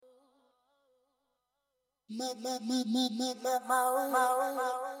Yeah,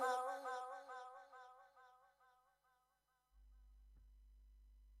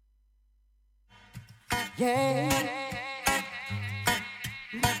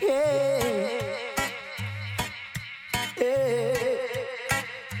 yeah, yeah,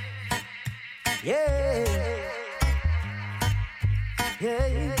 yeah,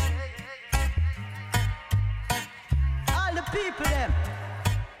 yeah. All the people them,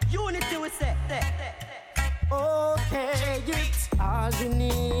 unity we say. Okay, it's all we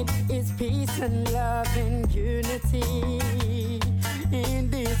need is peace and love and unity in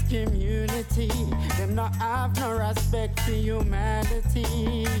this community. Them not have no respect for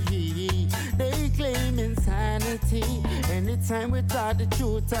humanity. They claim insanity anytime we talk the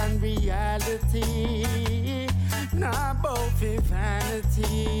truth and reality. Not both in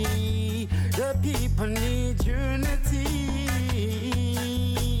vanity. The people need unity.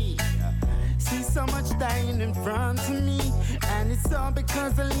 See so much dying in front of me, and it's all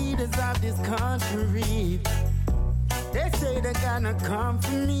because the leaders of this country. They say they're gonna come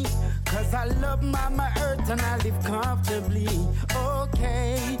for me, cause I love Mama Earth and I live comfortably.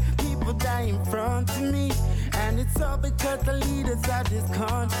 Okay, people die in front of me, and it's all because the leaders of this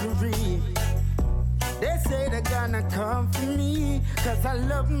country. They say they're gonna come for me, cause I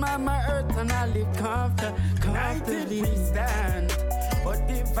love Mama Earth and I live comfortably. United we stand, but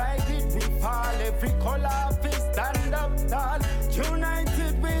divided we fall. Every color we stand up tall.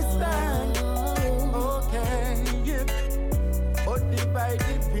 United we stand. Okay, yeah. But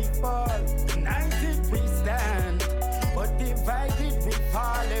divided we fall. United we stand, but divided we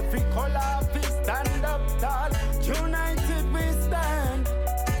fall. Every color we stand up tall. United we stand.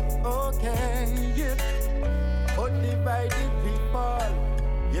 Okay, yeah. But divided we fall.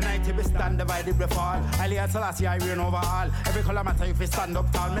 United we stand, divided we fall. Alliance Selassie I reign over all. Every color matter if we stand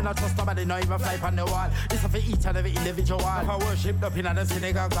up tall. Me not trust nobody, not even fly on the wall. This is for each and every individual. If I worship up in the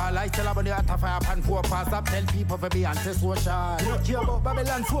synagogue, I tell about the altar fire pan four past up. Tell people to be anti-social. Don't care about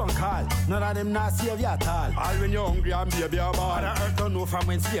Babylon phone call. None of them not save you at all. All when you're hungry and baby you're born. The earth don't know from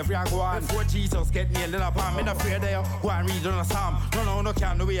when slavery are gone. Before Jesus get nailed in a palm, me not afraid they go and read on a psalm. No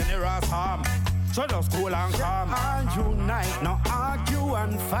can't do any rash harm. So just cool and calm. And unite, no argue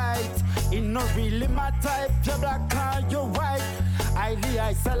and fight. It no really matter if you're black or you're white. I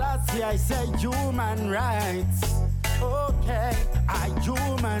Selassie, I say human rights. Okay,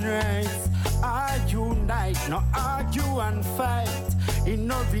 human rights. I unite, no argue and fight. It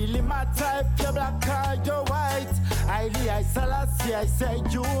no really matter if you're black or you're white. I Selassie, I say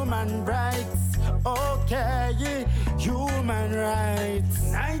human rights. Okay, human rights.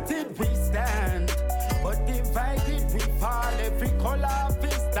 United we stand, but divided we fall. Every color we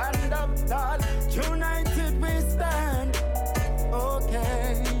stand up tall. United we stand.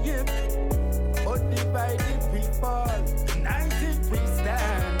 Okay, yeah. But divided we fall. United we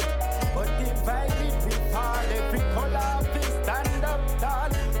stand, but divided we fall. Every color we stand up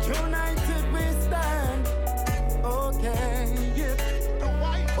tall. United we stand. Okay, yeah.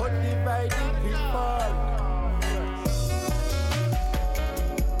 But divided we fall.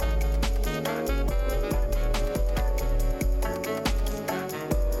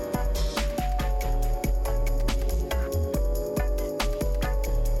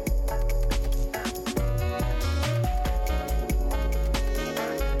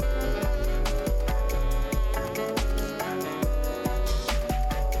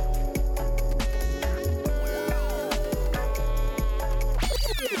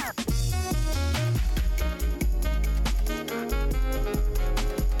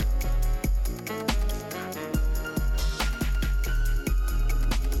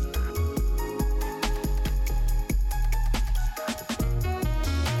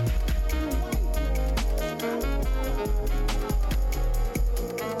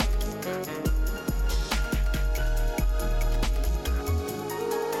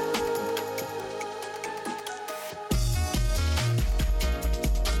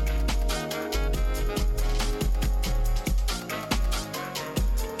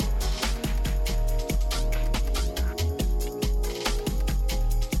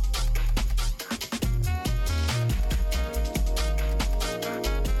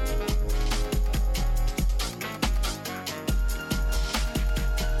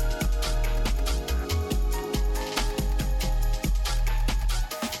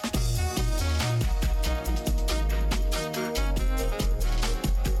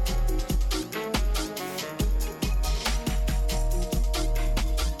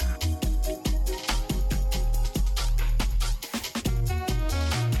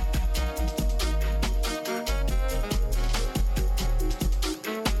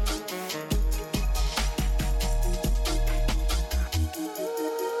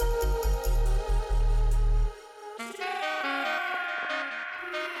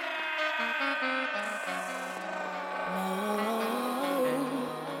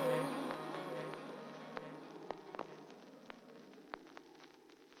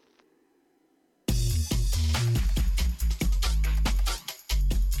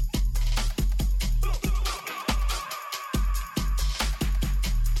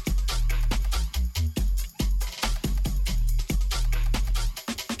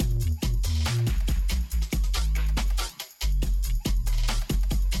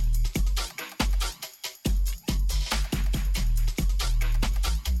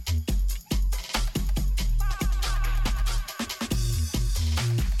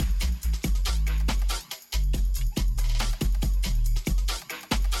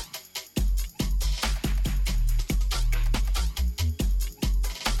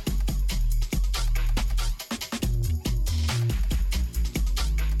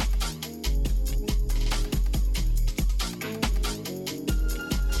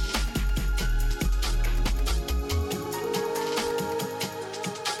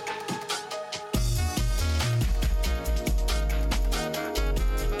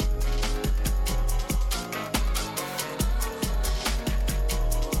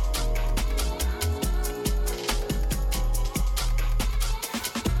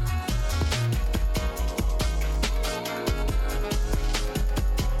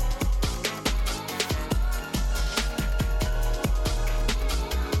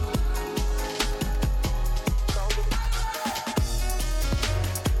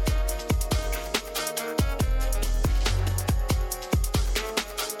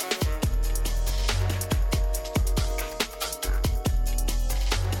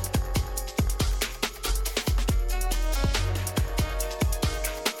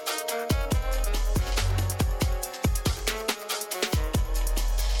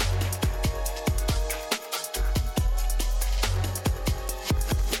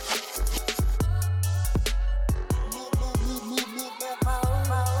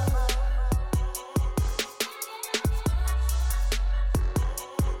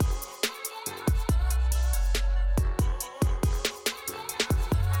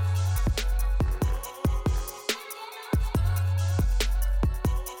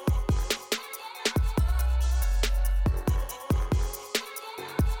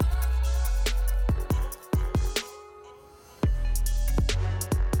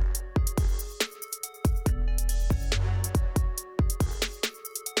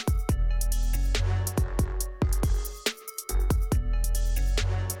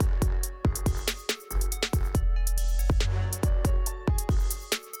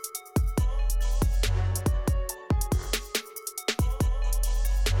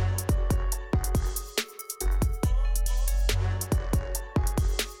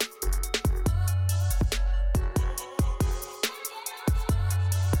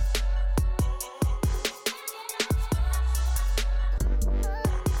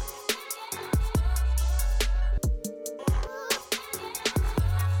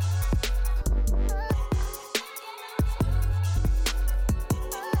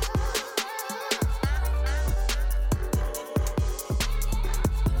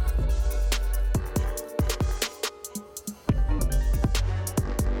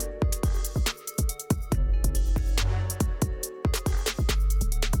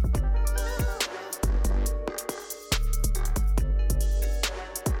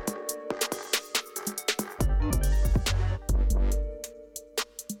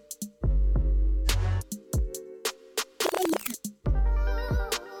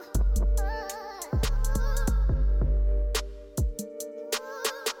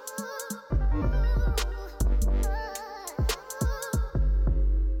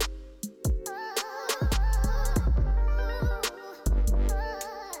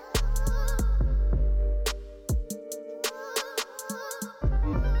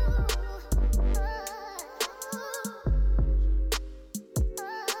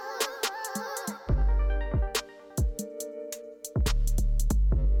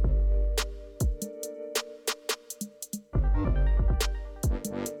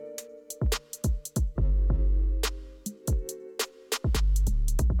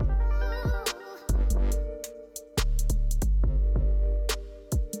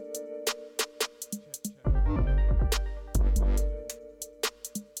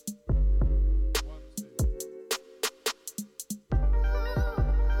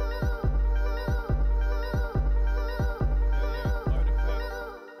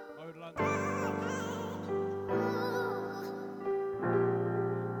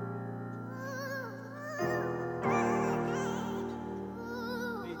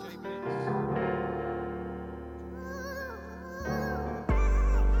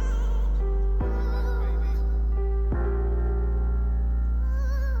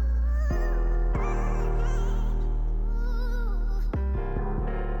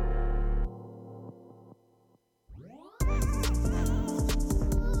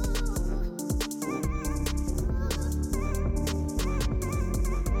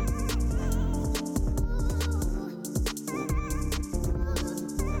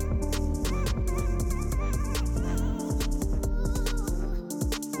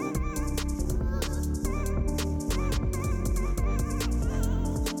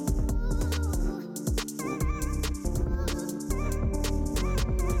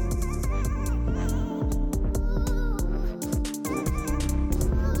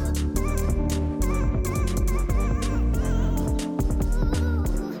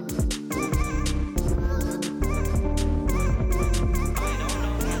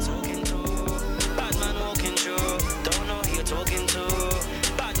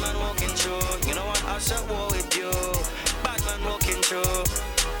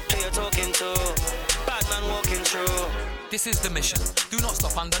 This is the mission. Do not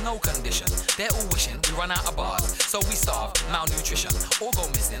stop under no condition. They're all wishing we run out of bars, so we starve, malnutrition, or go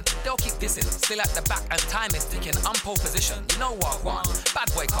missing. They'll keep dissing, still at the back and time is ticking. I'm pole position, you know what I want. Bad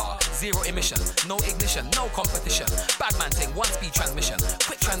boy car, zero emission, no ignition, no competition. Bad man thing, 1-speed transmission,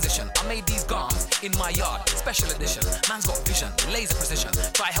 quick transition. I made these garms in my yard, special edition. Man's got vision, laser precision.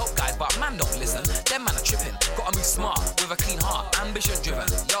 Try help guys, but man don't listen. Them man are tripping. Gotta move smart with a clean heart, ambition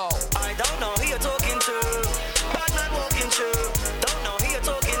driven. Yo, I don't know who you're talking to. Bad man walking through. Don't know who you're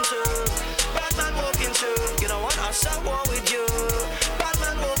talking to. Bad man walking through. You don't want to start war with you. Bad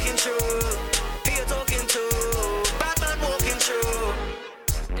man walking through. Who you talking to? Bad man walking through.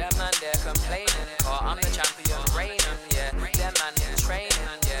 Them man they're complaining, oh I'm the champion reigning, yeah. Them man is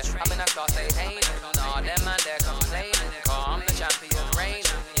training, yeah. I'm in a class they ain't. No, them man they're complaining, oh I'm the champion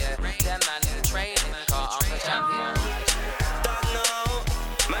reigning, yeah. Them man is training, oh I'm the champion. Don't know,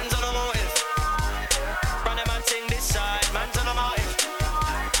 man's on a motive. Run a man sing this side, man's on a motive.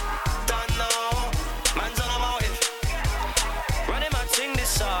 Don't know, man's on a motive. Run a man sing this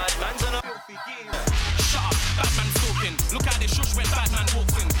side, man's on a Shut up, Batman talking. Look how this shush when Batman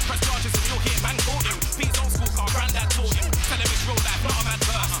walks in. Press charges and you'll hear man caught him. P's old school car, granddad taught him. Tell him it's real life, not a mad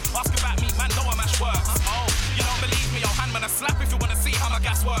verse. Ask about me, man, know how mash works. Oh, you don't believe me, I'll hand man a slap if you wanna see how my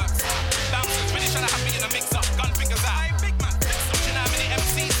gas works. Bouncers really trying to have me in a mix-up. Gun fingers out. Hey, big man, fix up. You know how many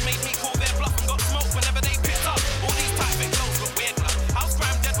MCs made me call their bluff and got smoked whenever they picked up. All these type of clothes look weird, blood. House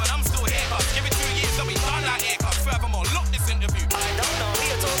crime dead, but I'm still here, cuz. Give it 2 years, I'll be done like haircuts. Furthermore, look this interview. I don't know who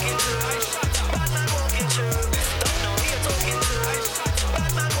you're talking to. Bad man walking through. Don't know who you're talking to.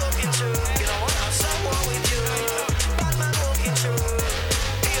 Bad man walking through. You don't want to start war with you. Bad man walking through.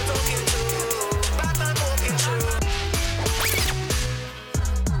 Who you talking to? Bad man walking through.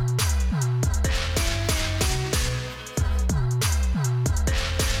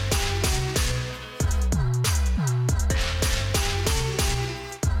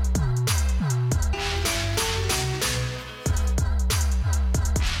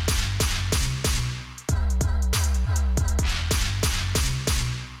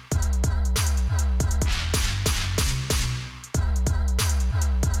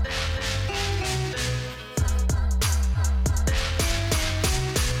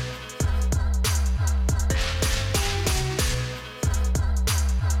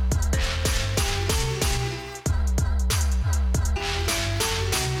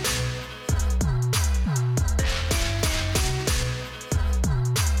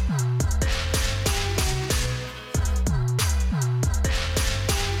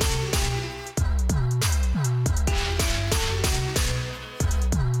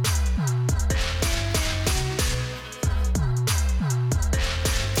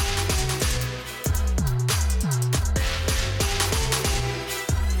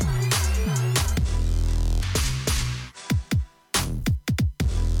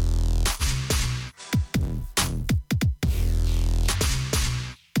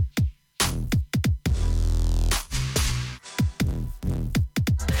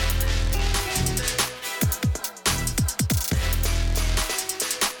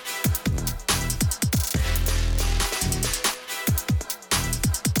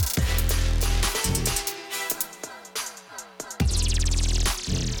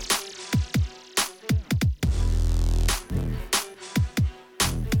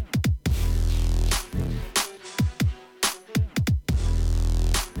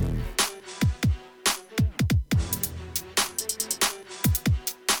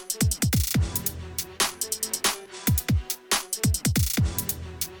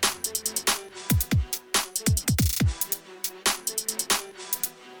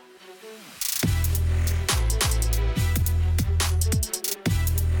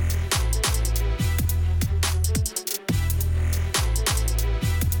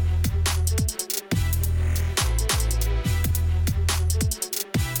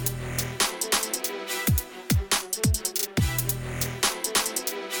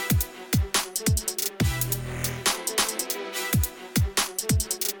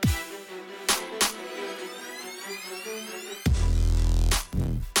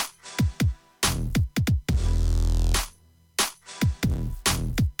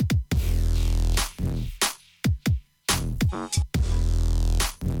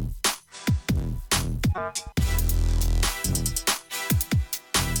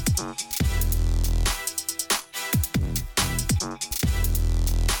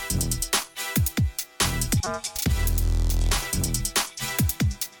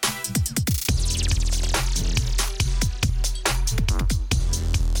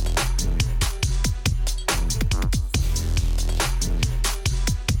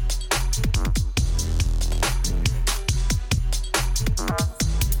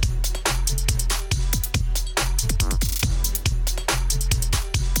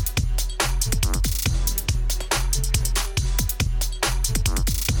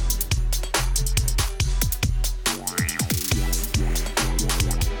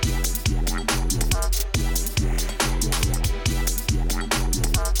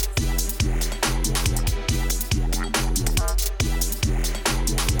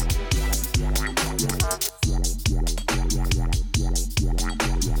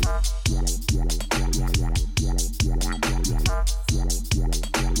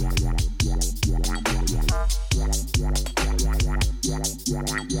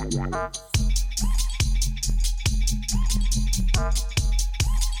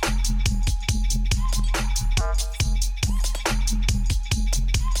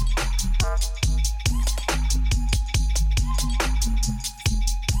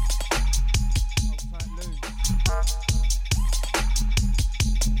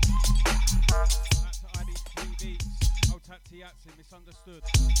 Misunderstood.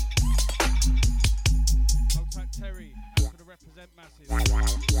 Old tight Terry, out to the represent massive.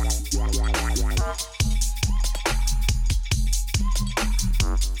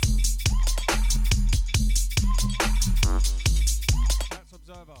 That's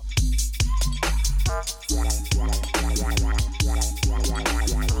Observer.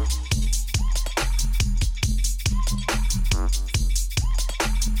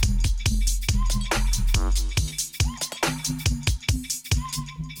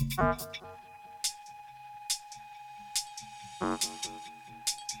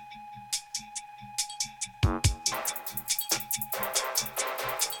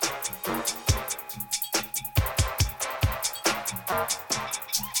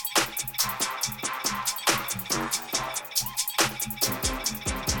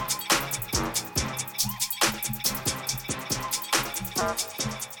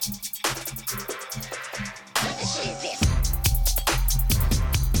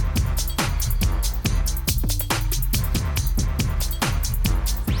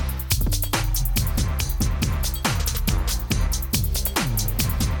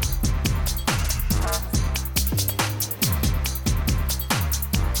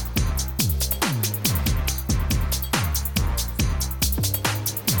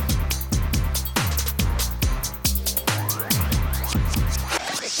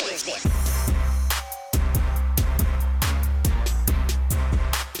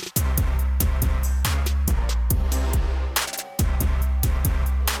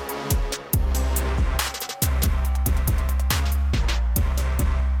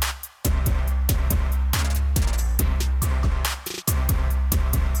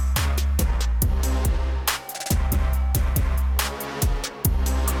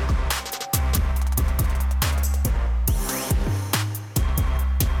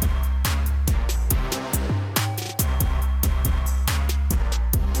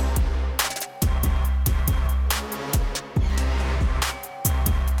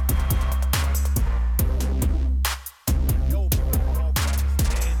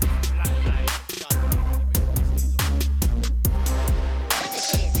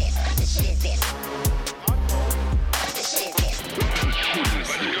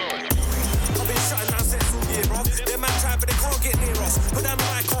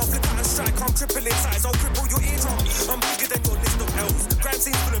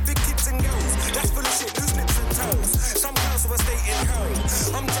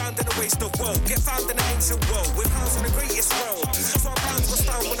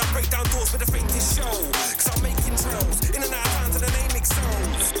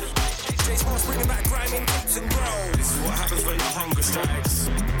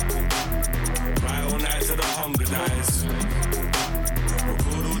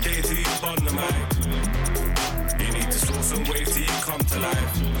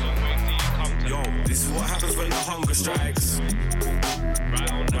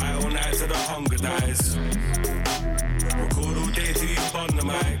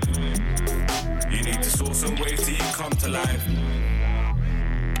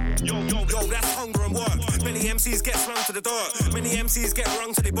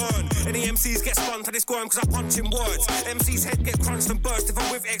 Cause I punch in words. MC's head get crunched and burst. If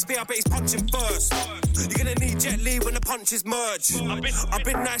I'm with XP, I bet he's punching first. You're gonna need Jet Li when the punches merge. I've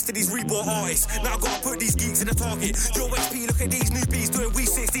been nice to these reborn artists. Now I've gotta put these geeks in the target. Yo, XP, look at these newbies doing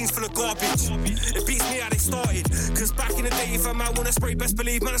We16s full of garbage. It beats me how they started. Cause back in the day, if a man wanna spray, best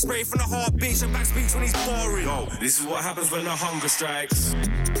believe, man, I spray from the heart, bitch. And back speech when he's boring. Yo, this is what happens when the hunger strikes.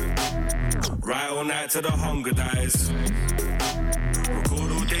 Right all night till the hunger dies.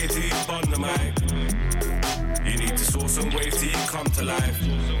 Record all day till you burn the mic. You need to source and wave till you come to life.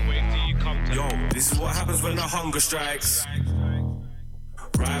 Yo, this is what happens when the hunger strikes.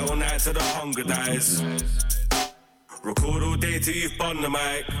 Right all night till the hunger dies. Record all day till you've burned the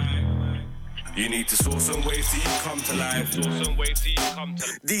mic. You need to source and wave till you come to life.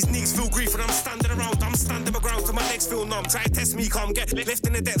 These knees feel grief when I'm standing around. I'm standing my ground till my legs feel numb. Try to test me, come get left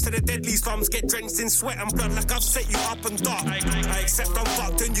in the depths of the deadly slums. Get drenched in sweat and blood like I've set you up and dark. I accept I'm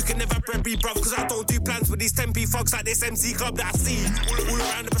fucked and you can never bred me, bruv, cause I don't do plans with these 10p thugs like this MC club that I see. All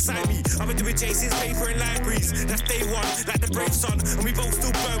around and beside me. I've been doing Jason's paper and libraries. That's day one, like the brave son. And we both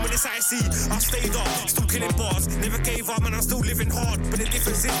still burn when it's icy. I stayed up, still killing bars. Never gave up, and I'm still living hard. But the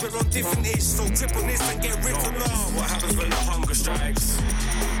difference is we're on different age. So trip on this and get ripped on off. What happens when the hunger strikes?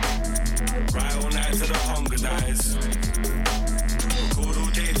 Right all night till the hunger dies. Record all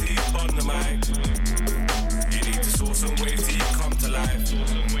day till you on the mic. You need to source and wait till you come to life.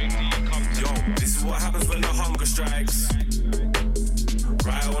 Yo, this is what happens when the hunger strikes.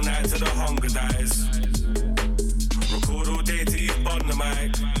 Right all night till the hunger dies. Record all day till you on the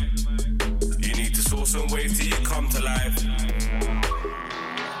mic. You need to source and wait till you come to life.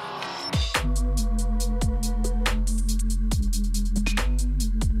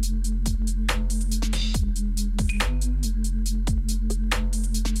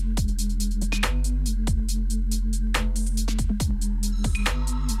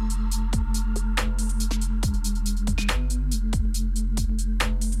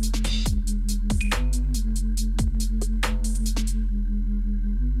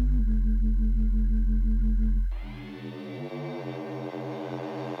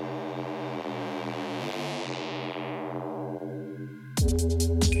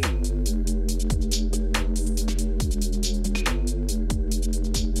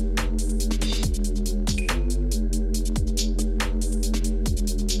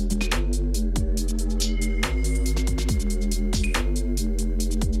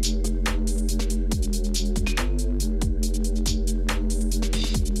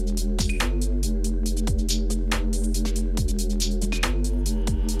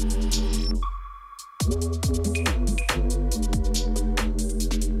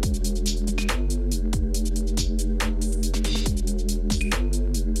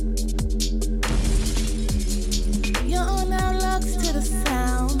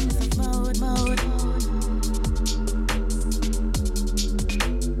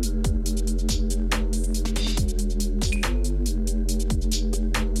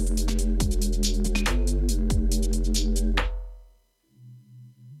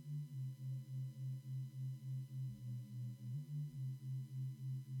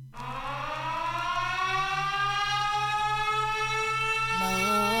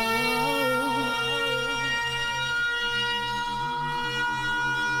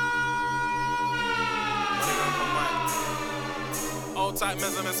 Type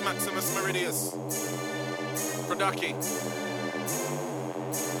Mesimus Maximus Meridius Producky.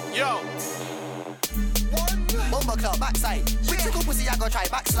 Yo! Bomber clock backside. Quick tickle pussy, I go try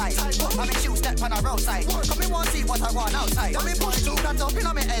backslide. I make shoot step on a roadside. Come in one see what I want outside. Let me push 2 grams up in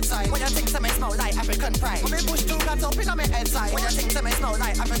on my head side. When you think some smell like African pride. Let me push 2 grams up in on my head side. When you think some smell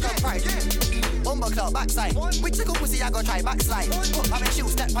like African pride. Bomber clock backside. Quick tickle pussy, I go try backslide. I make shoot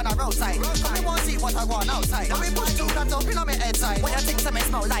step on a roadside. Come in one see what I want outside. Let me push 2 grams up in on my head side. When you think some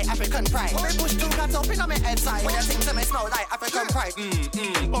smell like African pride. Let me push 2 grams up in on my head side. When you think some smell like African pride.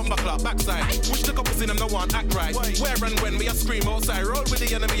 Bomber clock backside. Push the couples in them, no one act right. Where and when we a scream outside. Roll with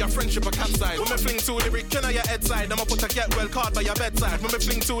the enemy, a friendship a capside. When me fling 2 lyric, can I your head side? I'ma put a get well card by your bedside. When me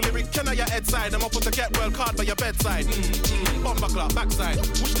fling 2 lyric, can I your head side? I'ma put a get well card by your bedside. Bomber clock backside.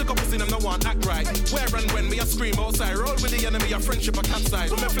 Push the couples in them, no one act right. Where and when we a scream outside. Roll with the enemy, a friendship a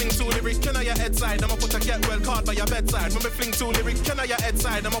capside. When me fling 2 lyric, can I your head side? I'ma put a get well card by your bedside. When me fling 2 lyric, can I your head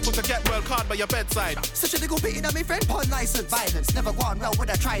side? I'ma put a get well card by your bedside. Such a little beating at me friend, pun license. Violence never gone well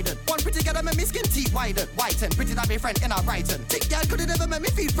with a trident. One pretty girl that made me skin teeth widen. Whiten, pretty that me friend in a Brighton. Thick girl could've never made me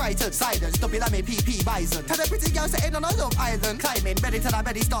feel frightened. Silence, stop it at me PP bison. Tell a pretty girl sitting on a love island. Climbing, ready till her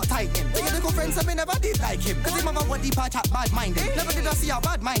belly start tightening. They get little friends that me never did like him. Cause him mama went deep chat bad minded. Never did I see a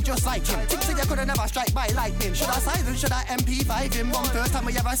bad mind just like him. Think say you could've never strike by lightning. Should I silence, should I MP5 him? One first time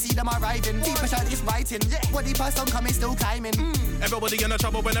we ever see them arriving. Deeper shot is writing. What deeper some coming still climbing. Everybody in a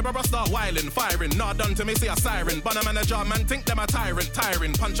trouble whenever I start whiling. Firing, not done to me see a siren. But a manager man think them a tyrant.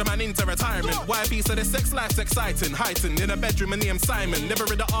 Tiring, punch a man into retirement. Why piece of the sex life's exciting. Heightened in a bedroom and name Simon. Never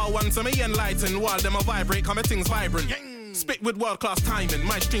read the R1 to me enlightened. While them a vibrate, come things vibrant. Spit with world-class timing.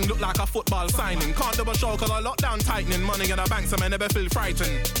 My string look like a football signing. Can't double show cause I lock down tightening. Money in the bank so I never feel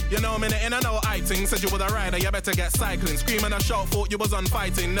frightened. You know me in and out iting. Said you was a rider, you better get cycling. Screaming a shout, thought you was on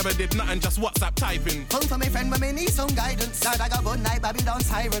fighting. Never did nothing, just WhatsApp typing. Home for me friend when me need some guidance. Now I got one night Babylon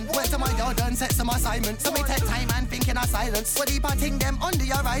siren. Went to my yard and set some assignments. So me take time and think in a silence. What deep I think them on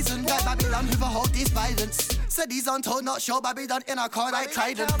the horizon. Got Babylon who hold this violence. Said he's untold, not sure Babylon in a car like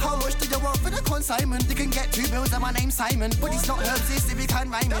Trident. How much do you want for the consignment? You can get 2 bills and my name's Simon. But it's not herbs, it's if you can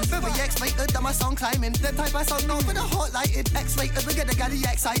rhyme it. Very X-rated, that my song climbing. Them type of song known for the hot lighted. X-rated, we get the galley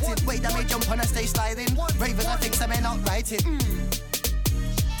excited. Wait, that may jump on a stage sliding. Ravers, I think some may not write it.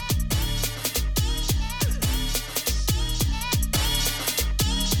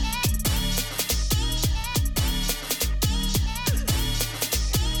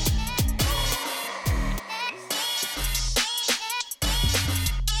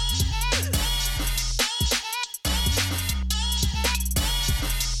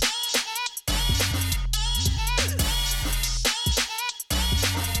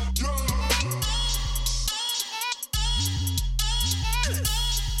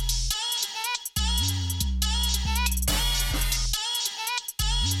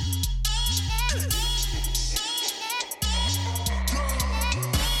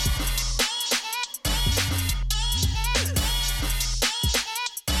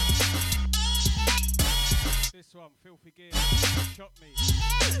 This one, Filthy Gear, Shot Me.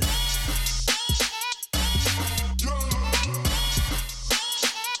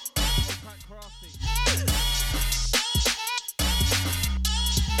 Old Crafty.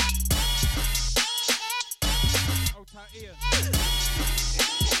 Old Ian.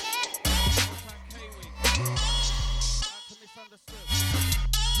 Old K-Wing. Out to Misunderstood.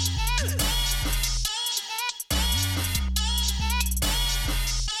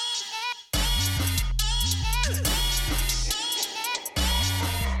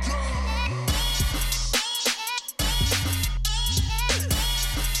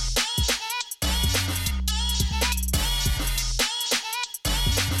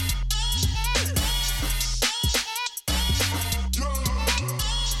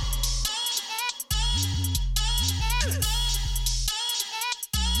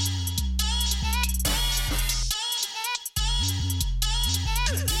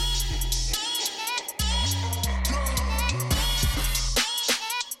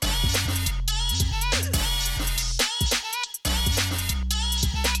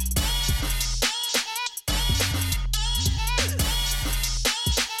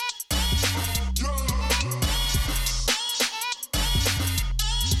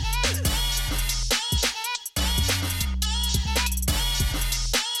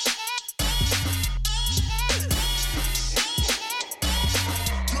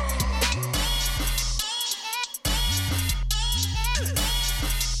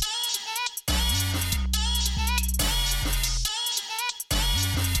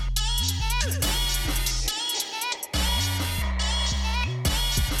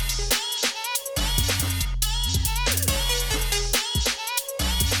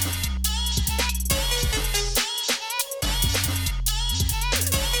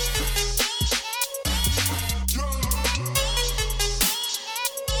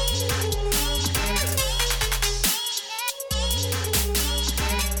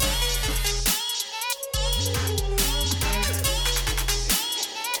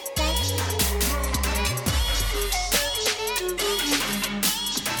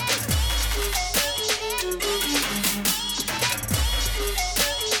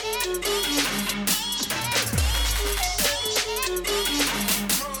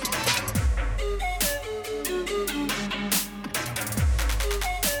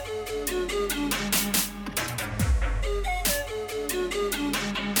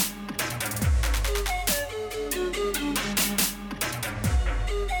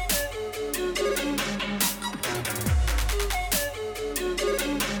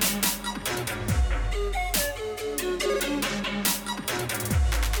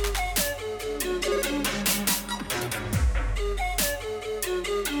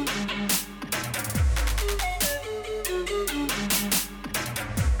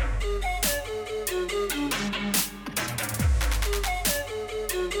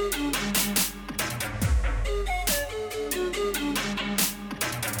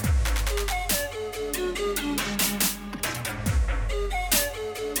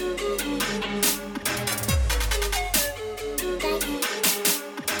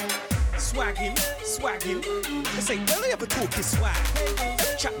 swagging. They say, well, they ever talk is swag.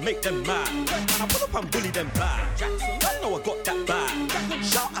 Every chat make them mad. And I pull up and bully them bad. I know I got that bad.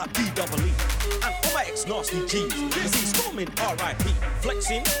 Shout out D-double-E. And all my ex-nasty G's. They see storming R.I.P.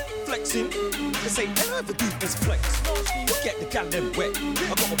 Flexing, flexing. They say, they ever do this flex. Look at the gal them wet.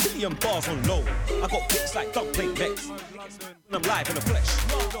 I got a billion bars on low. I got kicks like dog plate Bex. And I'm live in the flesh.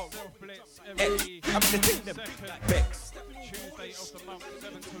 X. I'm the thing them big like Bex. Tuesday of the month,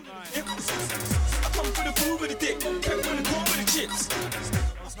 7 to 9. I come for the food with the dick, pep with the corn with the chips.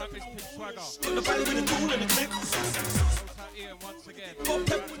 What's that, Miss Pink Swagger? Got the valley with the tool and the clip. What's that, Ian, once again? Got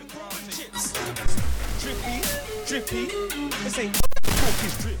pep with the corn with the chips. Drippy, drippy. This ain't talk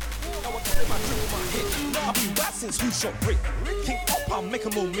is drip. Now I carry my drip on my hip. I've been rap since Who Shot Brick. King up, I'll make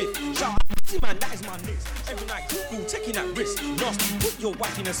 'em all myth. Shout out, man, that is my nicks. Every night, Google taking that risk. Nasty, put your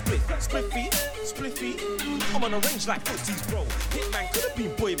wife in a split. Spliffy, spliffy. I'm on a range like Footsies, bro. Hitman could have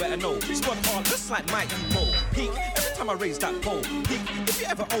been boy, better know. Squad hard, just like Mighty Mo. Peak, every time I raise that pole. Peak, if you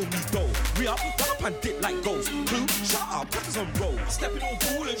ever owe me dough. Re-up, run up and dip like ghosts. Blue, shut up, peppers on roll. Stepping on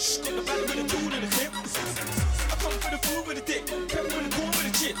pool and shh, got the valley with the tool in the clip. I come for the food with the dick, pepper with the corn with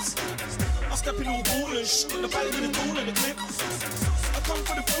the chips. I step in all ball and shh, got the valley with the tool in the clip. I come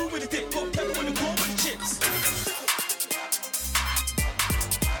for the food with the dick, got pepper with the corn with the chips.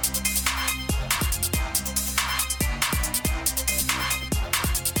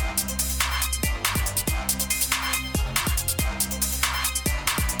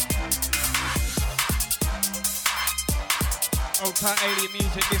 tight alien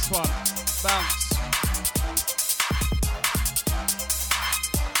music, this one. Bounce.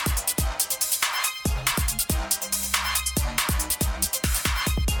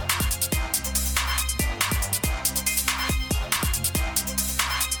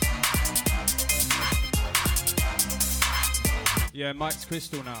 Yeah, Mike's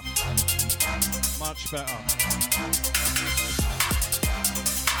crystal now. Much better.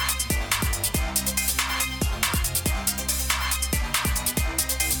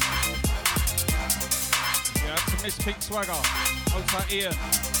 Yeah, out to Miss Pink Swagger. Old tight Ian.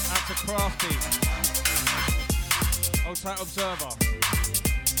 Out to Crafty. Old tight Observer.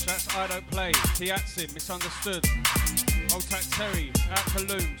 Shouts to I Don't Play. Tiatsin, Misunderstood. Old tight Terry. Out to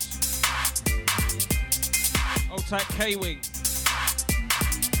Looms. Old tight K-Wing.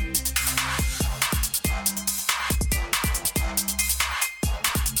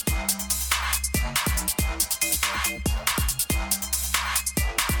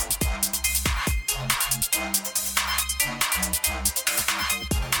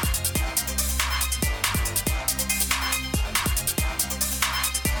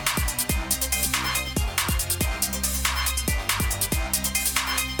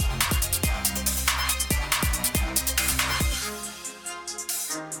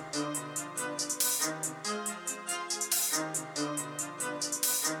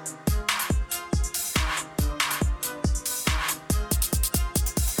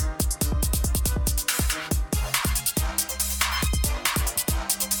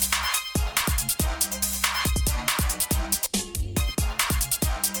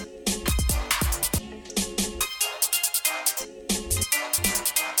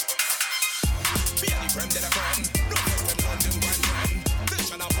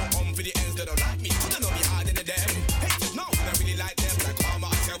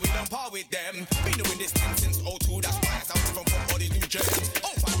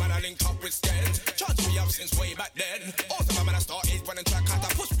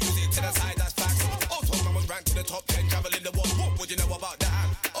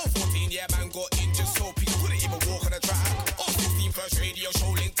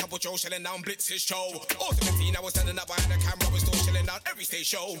 Chilling down Blitz's show. 17, I was standing up behind the camera, was still chilling down every stage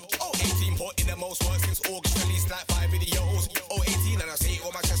show. 18, put in the most work since August, released like 5 videos. 18, and I say it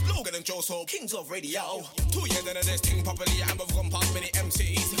on my chest, Logan and Joe, so Kings of Radio. 2 years into this thing properly, and we've gone past many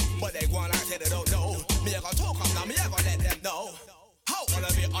MCs. But they go on like say they don't know. Me, I gotta talk up now, me, I gotta let them know. How all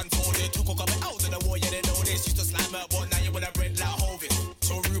of it unfolded, took a couple hours in the war, yeah, they know this. Used to slime up, but now you wanna break like Hovis.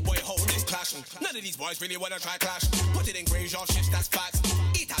 So rude boy, hold this clash. None of these boys really wanna try clash. Put it in graveyard shifts, that's facts.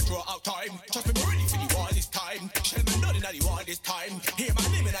 Eat that draw out time. Trust me, we're ready for the war this time. Shell me nothing at the war this time. Hear my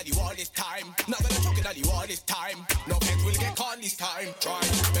name in at the war this time. Not gonna talk in at the war this time. No kids will get caught this time. Try,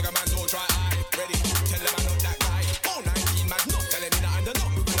 make a man don't try. I ready. Tell them I'm not that guy. 19 man, not telling me that I'm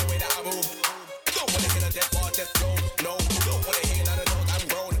not moving the way that I move. Don't wanna hear the death bar, death go. No, don't wanna hear none of those I'm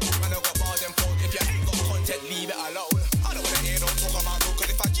grown. Man, I got bars and phone. If you ain't got content, leave it alone. I don't wanna hear no talk about no, cause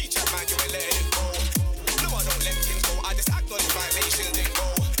if I cheat chat, man, you ain't letting it go. No, I don't let things go. I just acknowledge violations and go.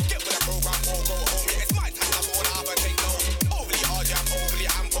 Get with the program or go home. Yeah, it's my time, that's all I ever take no. Overly hard, yeah, I'm overly.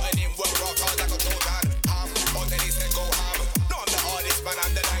 I'm putting in work, rock hard like a Trojan. I'm on the list and go ham. No, I'm the hardest man,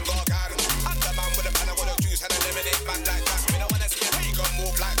 I'm the Van Gogh man. I'm the man with a pan, I got a juice and a lemonade man like that. We don't wanna see a pagan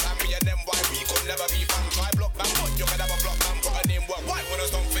move like that. Me and them, why we could never be fam. Try block man, but you can have a block man. Put a name work. Why wanna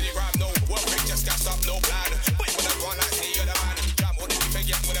stomp for the gram? No work, rate, just gas up, no plan. But you wanna go on like say you're the man. Jam on it, if you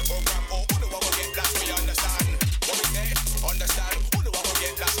get with a program. Oh, who do I will get blast, we understand. What we say, understand. Who do I will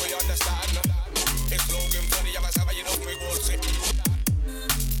get blast, we understand. It's slogan for the other side, you know we will say.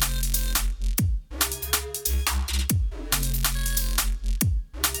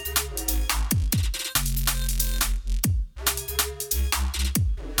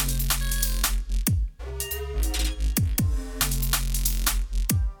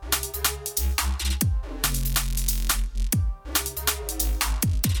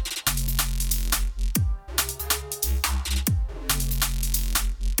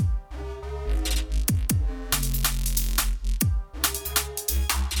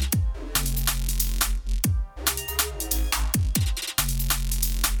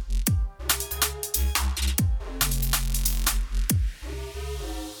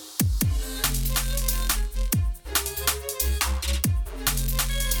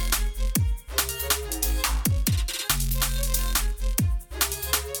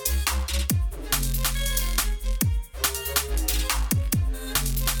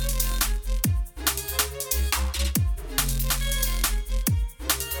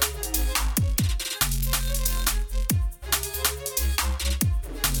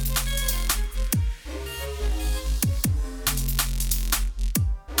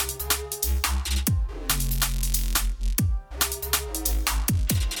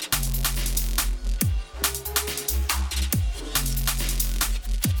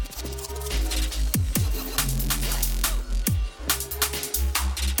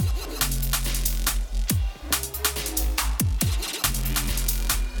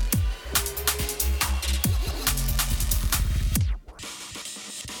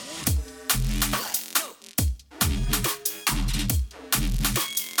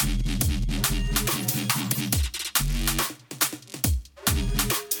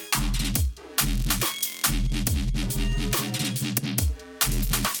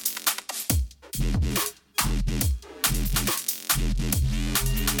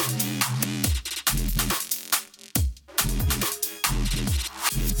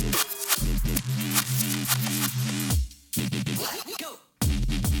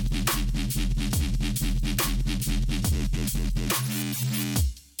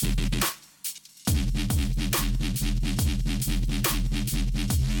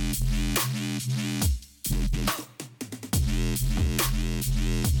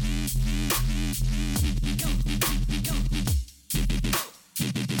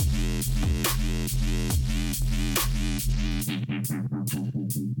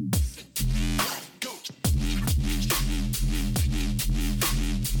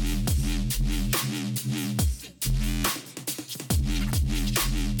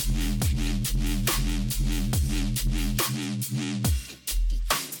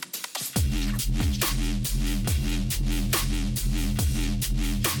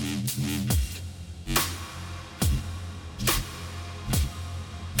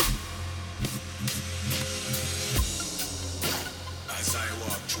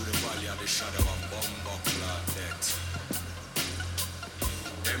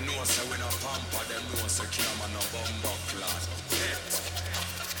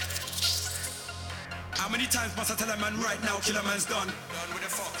 many times must I tell a man right now, kill a man's done?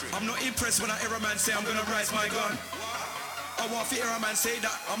 I'm not impressed when I hear a man say I'm gonna rise my gun. I want to hear a man say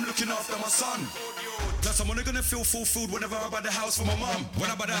that I'm looking after my son. Plus I'm only gonna feel fulfilled whenever I buy the house for my mum.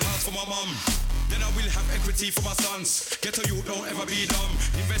 When I buy the house for my mum, then I will have equity for my sons. Get a youth, don't ever be dumb.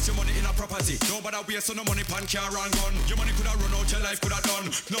 Invest your money in a property. Don't bother waste on the money, pan, car and gun. Your money could have run out, your life could have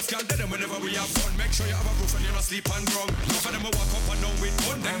done. Enough can dead them whenever we have fun. Make sure you have a roof and you're not sleep and grung. Enough of them will walk up and down with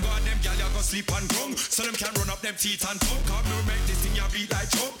fun. Them God, them gal, you go sleep and grung. So them can run up them teeth and tongue. Can't we make this thing you beat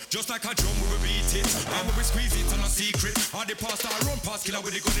like drum. Just like a drum, we will beat it. And we will squeeze it on a secret. All the past I run past killer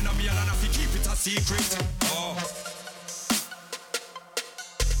with the gun in a me and I have to keep it a secret. Oh.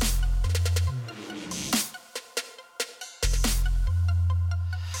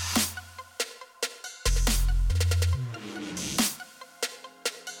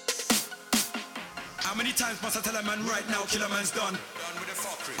 How many times must I tell a man right now, kill a man's done?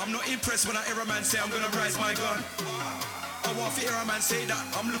 I'm not impressed when I hear a man say I'm gonna rise my gun. I want to hear a man say that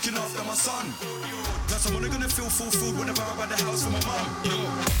I'm looking after my son. Plus I'm only gonna feel fulfilled whenever I buy the house for my mum. Yo,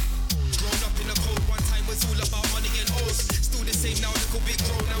 grown up in the cold, one time was all about money and O's. Still the same now, a little bit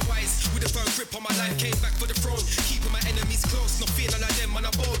grown and wise. With a firm grip on my life, came back for the throne. Keeping my enemies close, not feeling like them, man,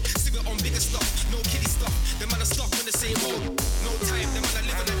 I bold. Still on bigger stuff, no kiddie stuff. Them man are stuck on the same road. No time, them man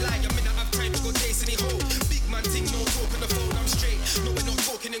are living a lie. I mean, I have time to go chase any hoe. Big man thing, no talk on the phone, I'm straight. No, we're not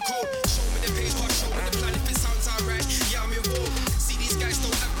talking in code. Show me the paper, show me the plan. If it sounds alright, yeah, I'm involved. See, these guys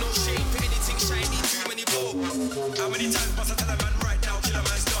don't have no shame for anything shiny, too many blow. How many times must I tell a man right now, kill a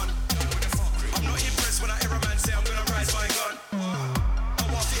man's done? I'm not impressed when I hear a man say I'm gonna rise my gun. I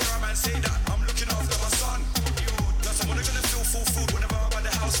want to hear a man say that I'm looking after my son. Plus I'm only gonna feel fulfilled whenever I buy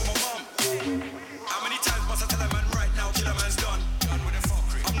the house for my mum. How many times must I tell a man right now, kill a man's done? I'm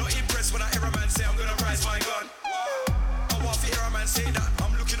not impressed when I hear a man say I'm gonna rise my gun. I want to hear a man say that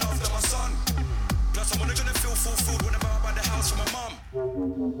I'm looking after my son. Plus I'm only gonna feel fulfilled whenever I buy the house for my mum.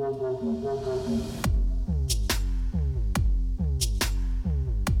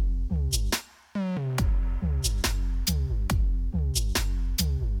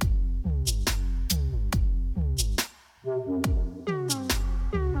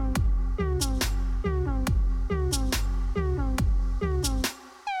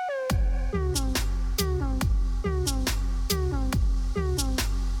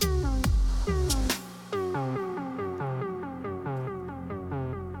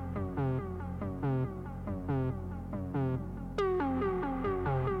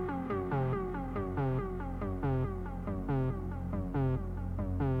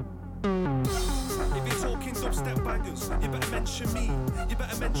 You better mention me. You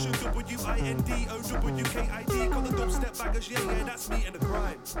better mention WINDOWKID. Got the dubstep baggers, yeah, that's me in the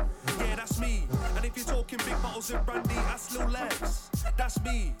grime. Yeah, that's me. And if you're talking big bottles of brandy, that's Lil Legs. That's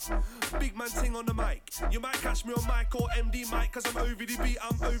me. Big man ting on the mic. You might catch me on mic or MD mic, cause I'm over the beat,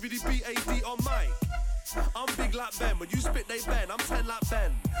 I'm over the BAD on mic. I'm big like Ben, when you spit they Ben, I'm 10 like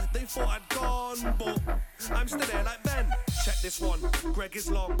Ben. They thought I'd gone, but I'm still there like Ben. Check this one, Greg is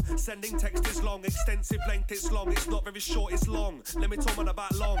long. Sending text is long, extensive length is long. It's not very short, it's long. Let me talk on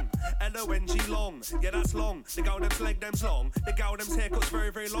about long. L-O-N-G long, yeah that's long. The gal them's leg them's long. The gal them's haircut's very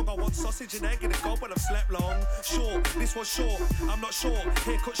very long. I want sausage and egg in a gob when I've slept long. Short, this was short, I'm not short.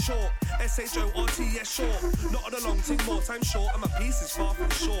 Haircut short, S-H-O-R-T-S short. Not on a long thing, more time short. And my piece is far from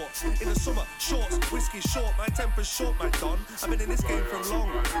short. In the summer, shorts, whiskey short. My temper's short, my don. I've been in this game for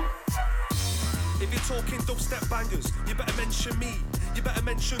long. If you're talking dubstep bangers, you better mention me. You better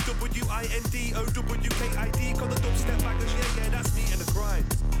mention WINDOWKID. Got the dubstep bangers, yeah, that's me in the grind.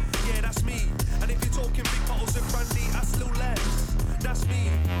 Yeah, that's me. And if you're talking big bottles of brandy, that's Lil Legs. That's me.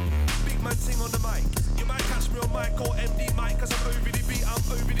 Big man ting on the mic. You might catch me on mic or MD mic, cause I'm over the beat, I'm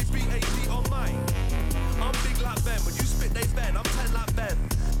over the BAD on mic. I'm big like Ben, when you spit they Ben, I'm 10 like Ben.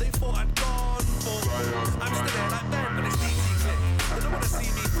 They thought I'd gone, but I'm still there like Ben, but it's DT click. They don't wanna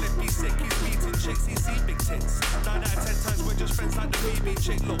see me flip, he's sick, he's beating chicks, he's seen big tits. 9 out of 10 times we're just friends like the BB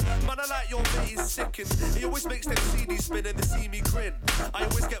chick. Look, man, I like your bit, he's sickin'. He always makes them CDs spin and they see me grin. I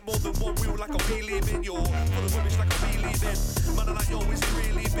always get more than one wheel like a wheelie bin. You're full of rubbish like a wheelie bin. Man, I like your is he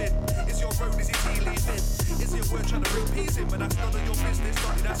really been? Is your road, is he really been? Is your word trying to rip peas in? But that's none of your business,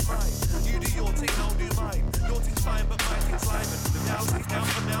 Donnie, that's mine. You do your thing, I'll do mine. Your thing's fine, but my thing's lime. And now he's down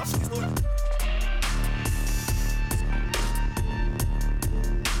for now, he's not.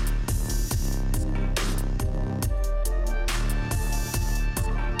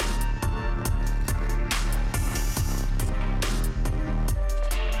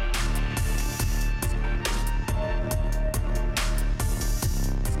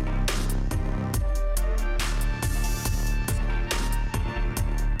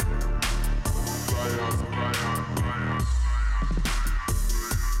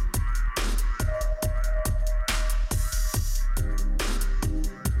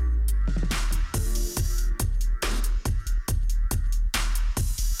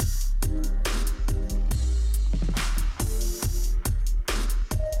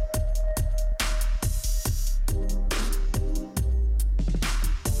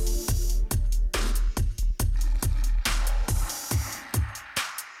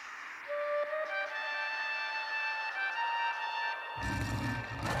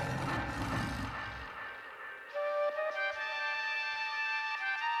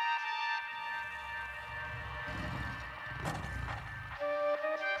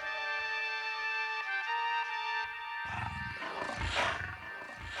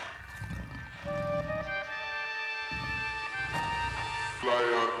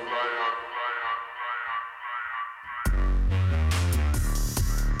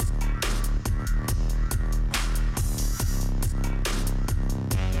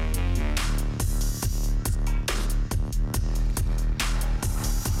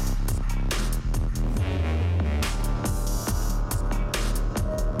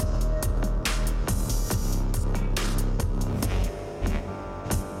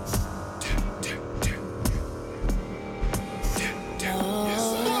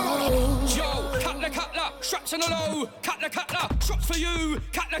 Straps on the low, cutler, shots for you,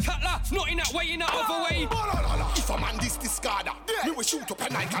 cutler, not in that way, in that other way. If a man discarder, me will shoot up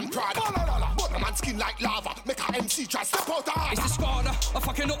a Nike and Prada. But a man skin like lava, make a MC try step out the harder. It's discarder, a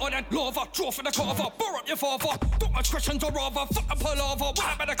fucking lot of that lava, draw for the cover, bore up your father. Don't much questions or rather, fuck the palaver,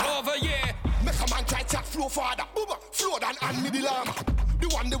 what about the cover, yeah. Make a man try chat flow father, flow than and me the llama. The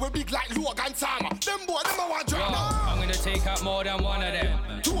one they were big like Logan Sama. Them boy, them a want drama. I'm gonna take out more than one of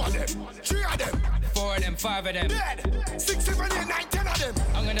them. 2 of them, 3 of them. 4 of them, 5 of them. Dead. 6, 7, 8, 9, 10 of them.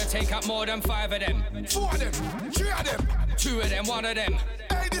 I'm gonna take out more than 5 of them. 4 of them, 3 of them. 2 of them, 1 of them.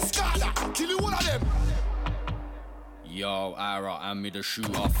 Hey, this scholar, kill you all of them. Yo, Ira, I'm with the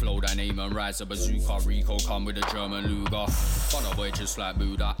shooter. Flow that name and rise a bazooka. Rico come with a German Luger. Fun boy just like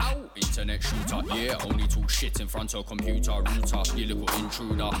Buddha. Ow, internet shooter. Yeah, only talk shit in front of computer router. You little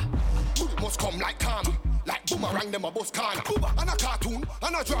intruder. Must come like karma. Like boomerang, them a bus corner. And a cartoon,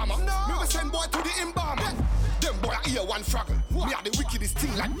 and a drama. Me will send boy to the embalmer. Them boy I hear one fraggle. Me are the wickedest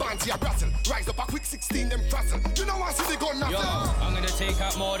thing like Banty a Brassel. Rise up a quick 16, them frazzle. You know I see the gun now. Yo, I'm gonna take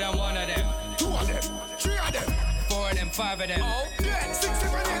out more than 1 of them. 2 of them, 3 of them. 4 of them, 5 of them. Oh, yeah, 6,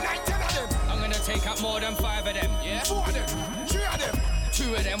 7, 8, 9, 10 of them. I'm gonna take out more than 5 of them. Yeah. 4 of them, 3 of them.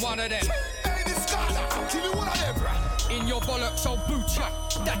 2 of them, 1 of them. Hey, this scholar, kill you all of them. In your bollocks, I'll boot ya.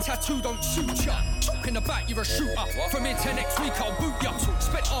 That tattoo don't suit ya. Talking about you're a shooter. From here to next week, I'll boot ya.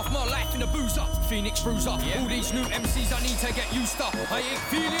 Spent half my life in a boozer. Phoenix bruiser. All these new MCs I need to get used to. I ain't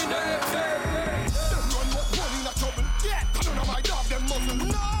feeling that. Them run one in a trouble. Yeah, I don't know my dog, them muzzle.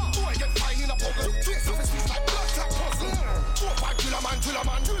 No, boy get fine in a bubble. Face of his face like blood clot puzzle. 4, 5, killer man.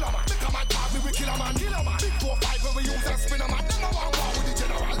 Make a man talk me, we kill a man. Big 4, 5 when we use a spinner man. Them no one war with the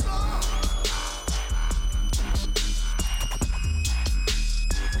general.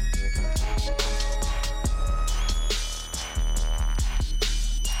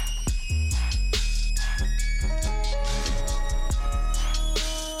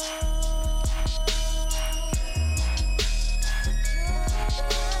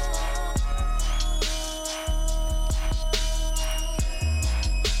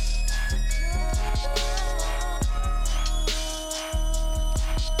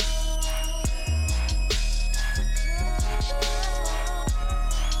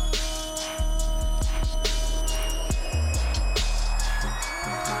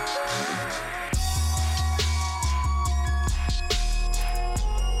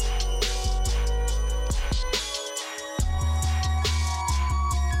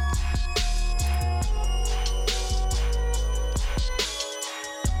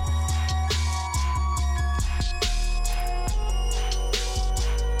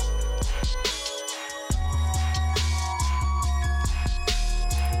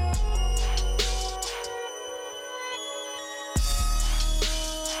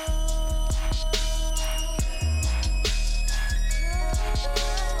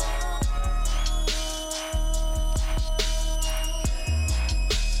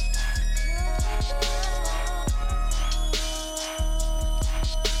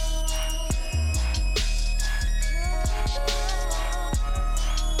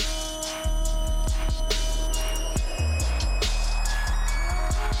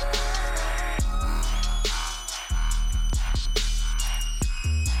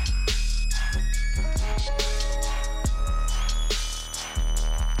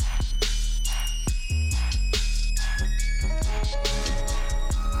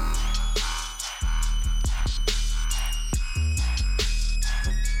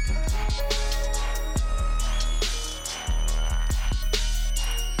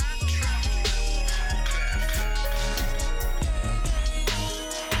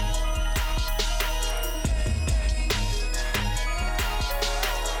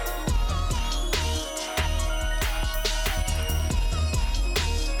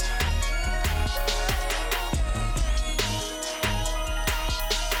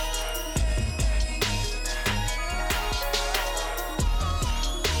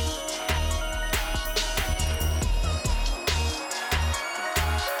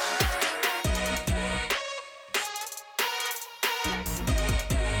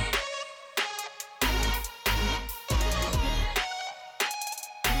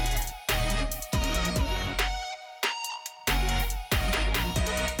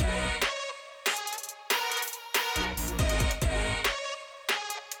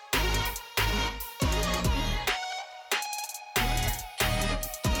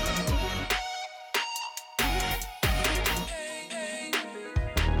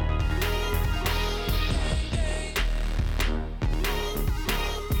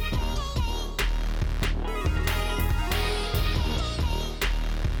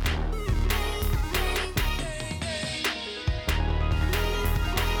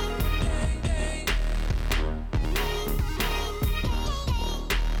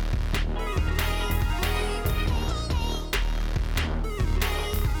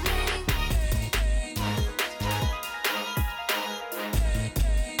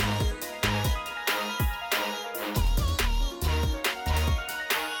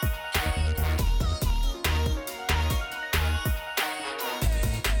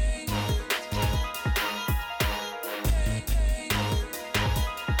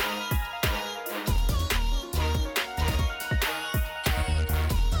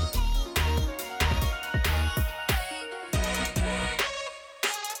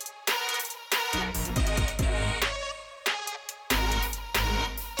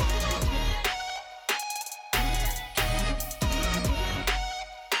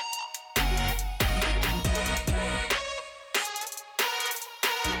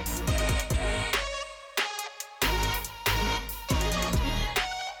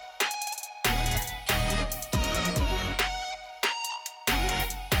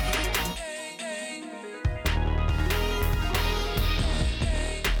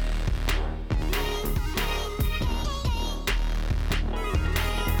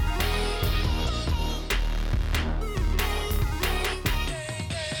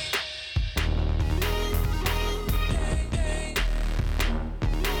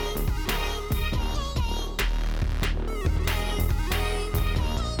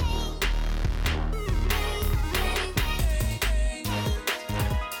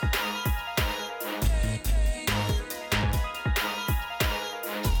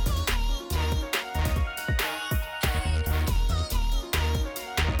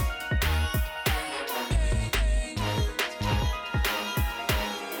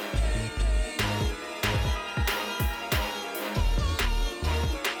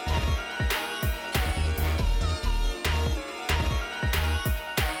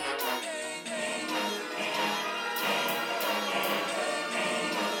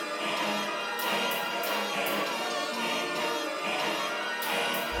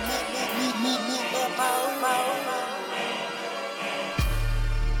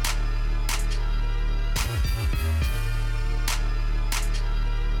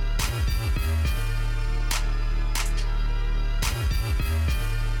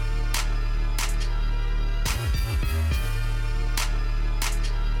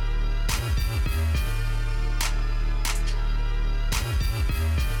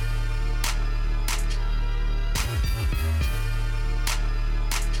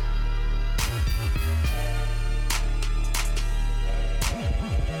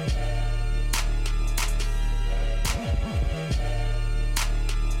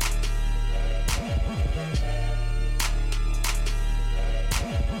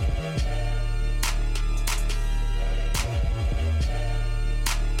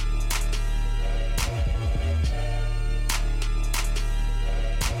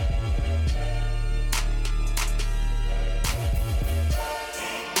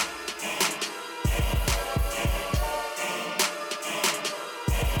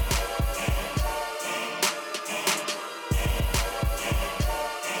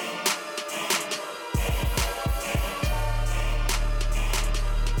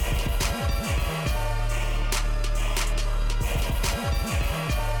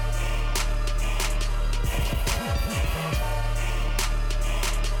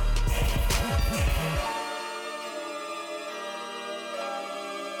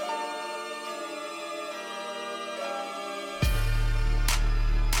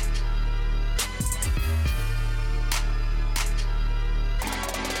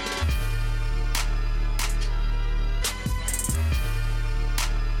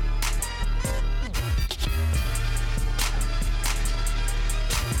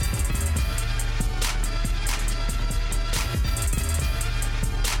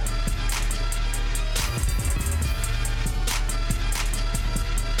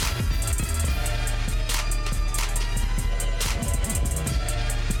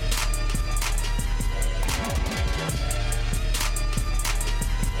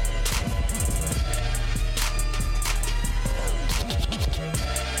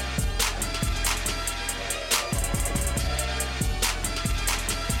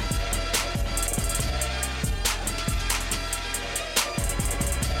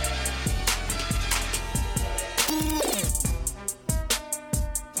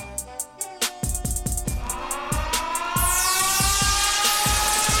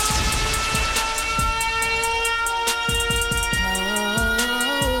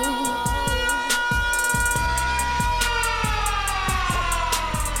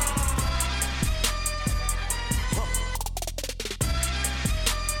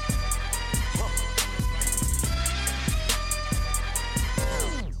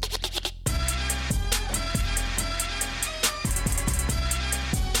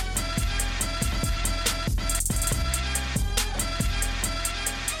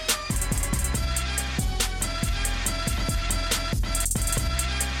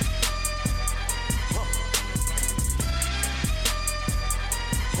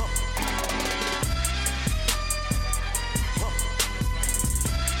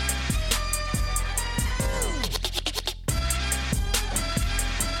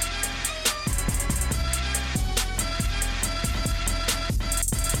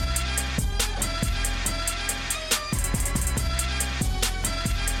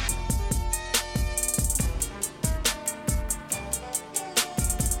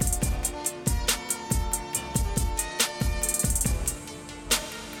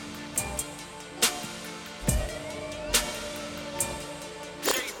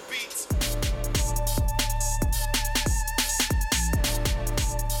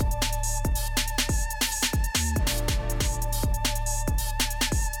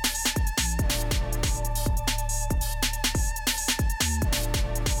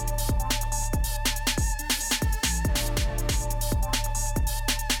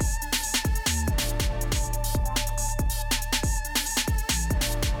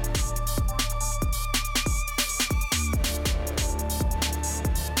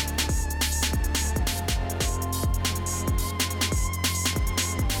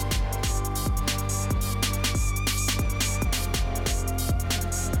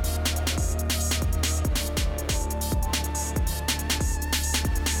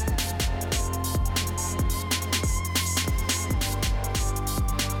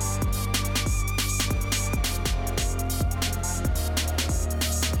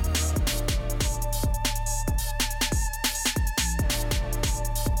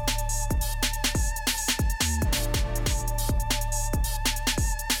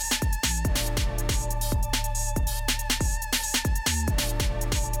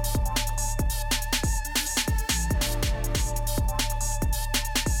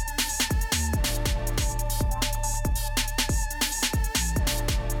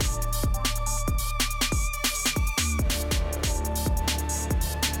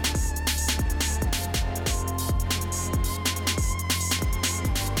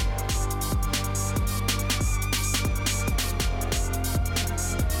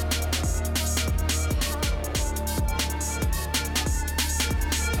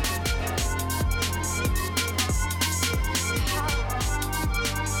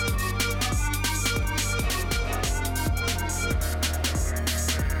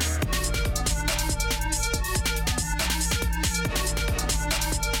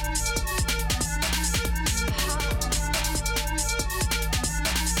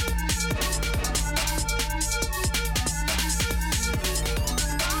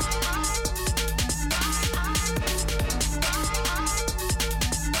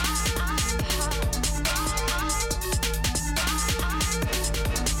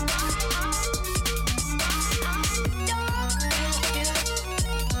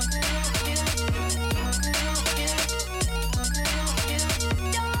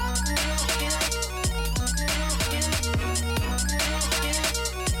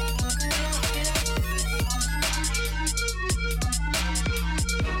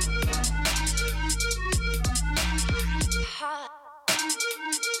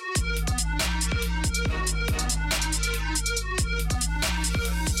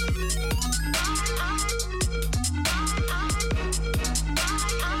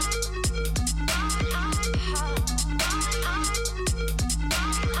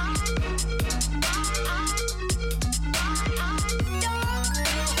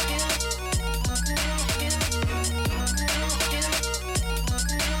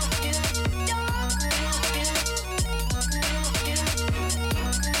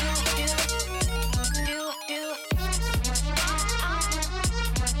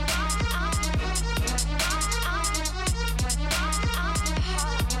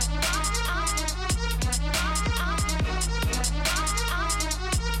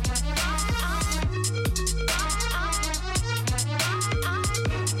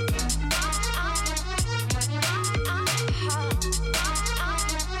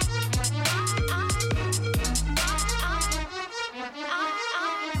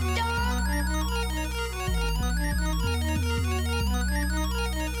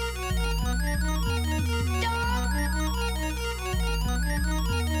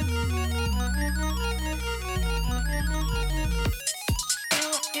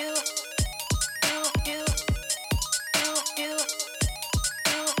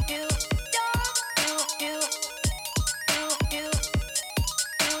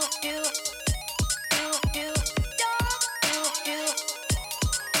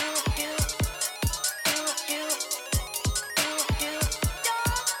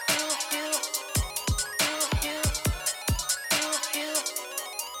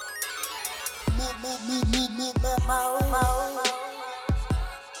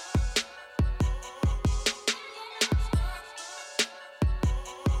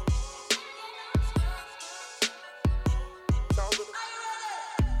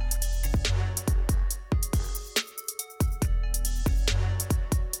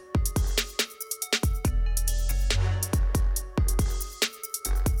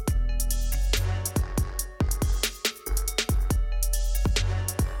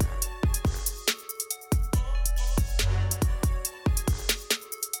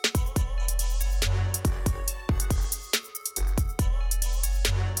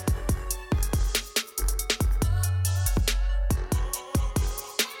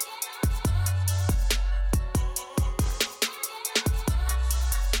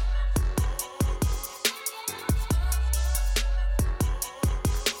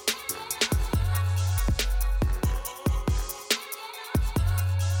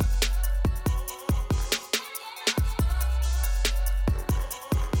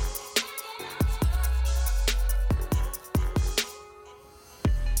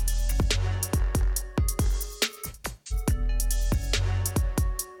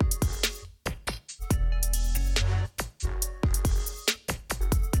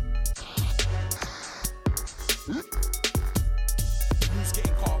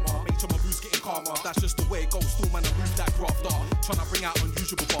 karma. That's just the way it goes. Still man, I move that grafter. Tryna bring out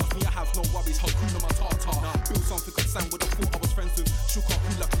unusual bars. Me, I have no worries. Hakuna Matata. Build something I sang with a thought I was friends with. Shuka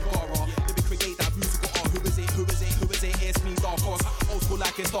Kula Kagara. Let me create that musical art. Who is it? Who is it? Who is it? It's me, Dark Horse. Old school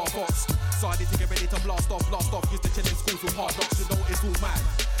like it's Dark Horse. So I need to get ready to blast off. Used to chill in schools with hard knocks. You know it's all mad.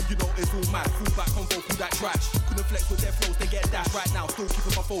 You know it's all mad. Full back on vocal that trash. Couldn't flex with their flows. They get dashed right now. Still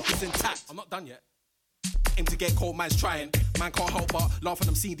keeping my focus intact. I'm not done yet. Aim to get cold, man's trying. Man can't help but laugh when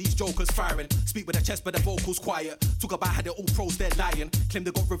I'm seeing these jokers firing. Speak with their chest but their vocals quiet. Talk about how they're all pros, they're lying. Claim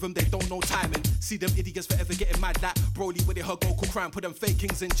they got rhythm, they don't know timing. See them idiots forever getting mad like Broly with their vocal crime. Put them fake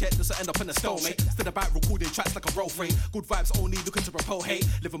kings in check just to end up in a stalemate. Still about recording tracks like a roll frame. Good vibes only looking to repel hate.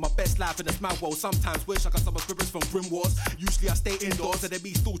 Living my best life in this mad world. Sometimes wish I got some spirits from grim wars. Usually I stay indoors and they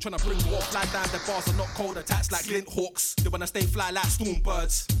be still trying to bring war. Fly down the bars are not cold attacks like Glint Hawks. They wanna stay fly like storm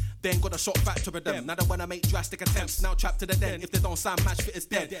birds. They ain't got a shot factor of them. Now they wanna make drastic attempts. Now trapped to the den. If they don't sound match fit, it's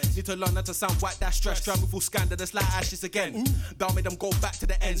dead. Need to learn how to sound white, that stress. Try me full scandalous like ashes again. Down made them go back to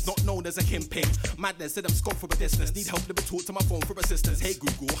the ends. Not known as a kingpin. Madness, see them scope for a distance. Need help, let me talk to my phone for assistance. Hey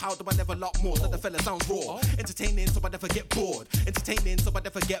Google, how do I never lock more? That the fella sounds raw. Entertaining so I never get bored. Entertaining so I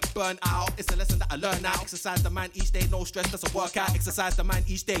never get burnt out. It's a lesson that I learn now. Exercise the mind each day, no stress, that's a workout. Exercise the mind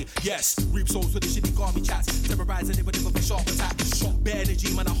each day, yes. Reap souls with the shitty garbage chats. Terrorizing it with a sharp attack. Bare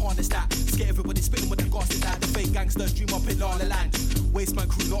energy, man, I harness that. Scare everybody spitting with the gas in that. The fake gangsters dream up in La La Land. Wasteman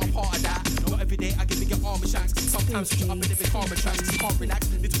crew, not a part of that. Not every day I get to get armor shanks. Sometimes switch it up in the big armor tracks. Can't relax,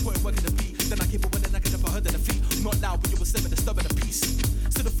 need to put in work in the beat. Then I keep it when I can never heard of the feet. Not loud, but you will step in the stub of the piece.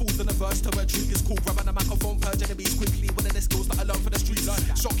 See the fools in the verse, territory is cool. Grabbing the microphone, purge enemies quickly. One of the skills that I learned for the streets.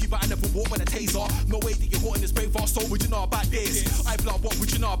 Shopkeeper, I never walk with a taser. No way that you're hot in this brave fast. So would you know about this? I blood, what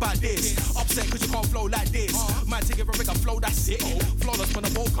would you know about this? Upset cause you can't flow like this. Man, take a rig and flow, that's it. Flawless when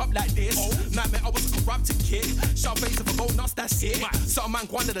I woke up like this. Nightmare, I was a corrupted kid. Shout face if I go nuts, that's it. Some man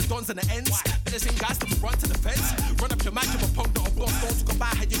go under the dons and the ends. And the same guys that run to the fence. Run up your match of a punk, not a boss. Don't talk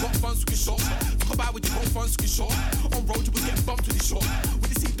about how you got fun, so shot. Talk about when you got fun, so shot. On road, you was getting bumped with the shot. When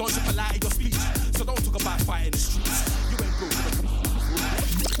you see dons, you polite in your speech. So don't talk about fighting in the streets. You ain't broke with a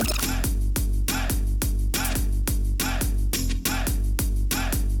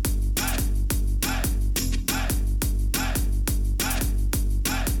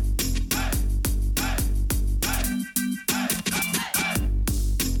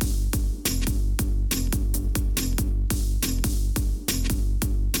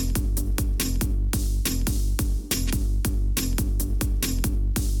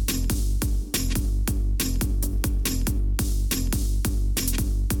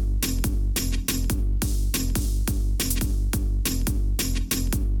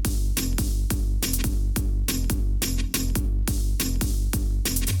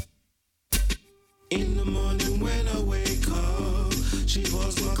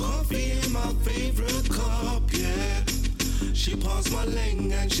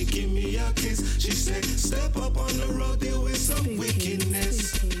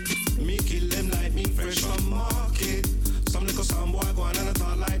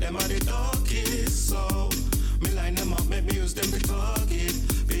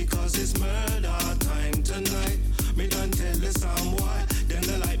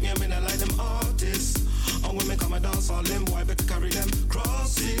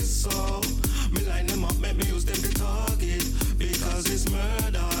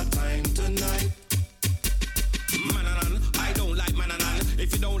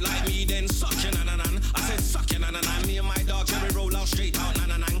Straight out, na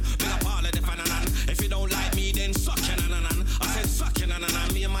na na.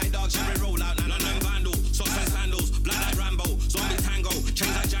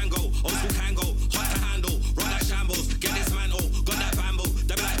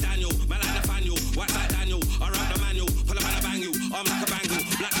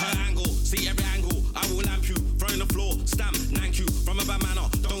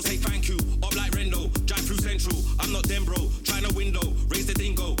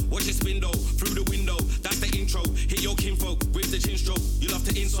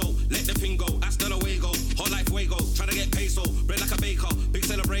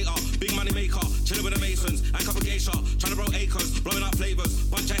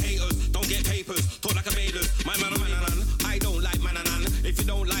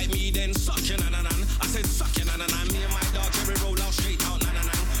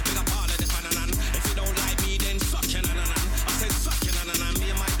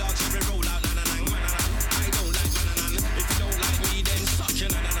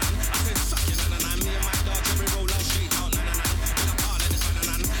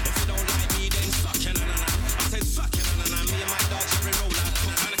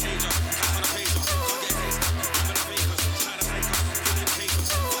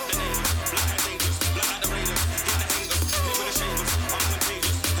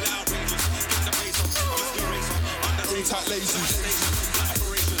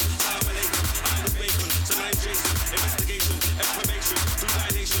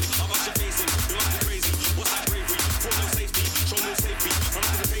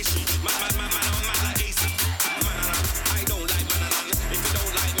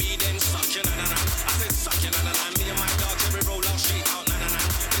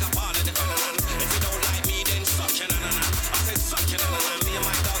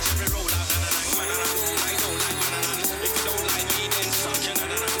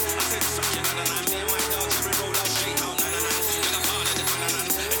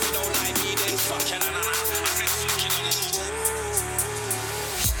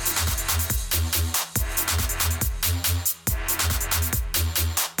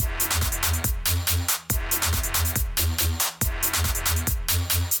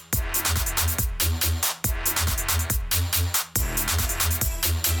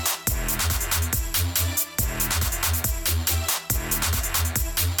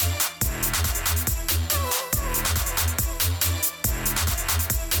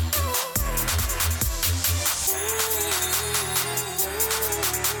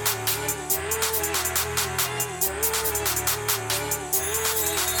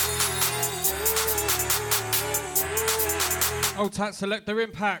 Old Tat Selector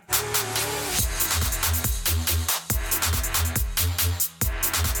Impact.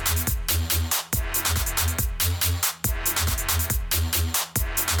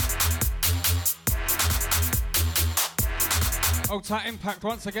 Old Tat Impact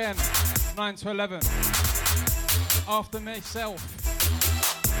once again, 9 to 11. After myself.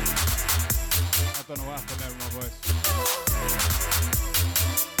 I don't know what happened there with my voice.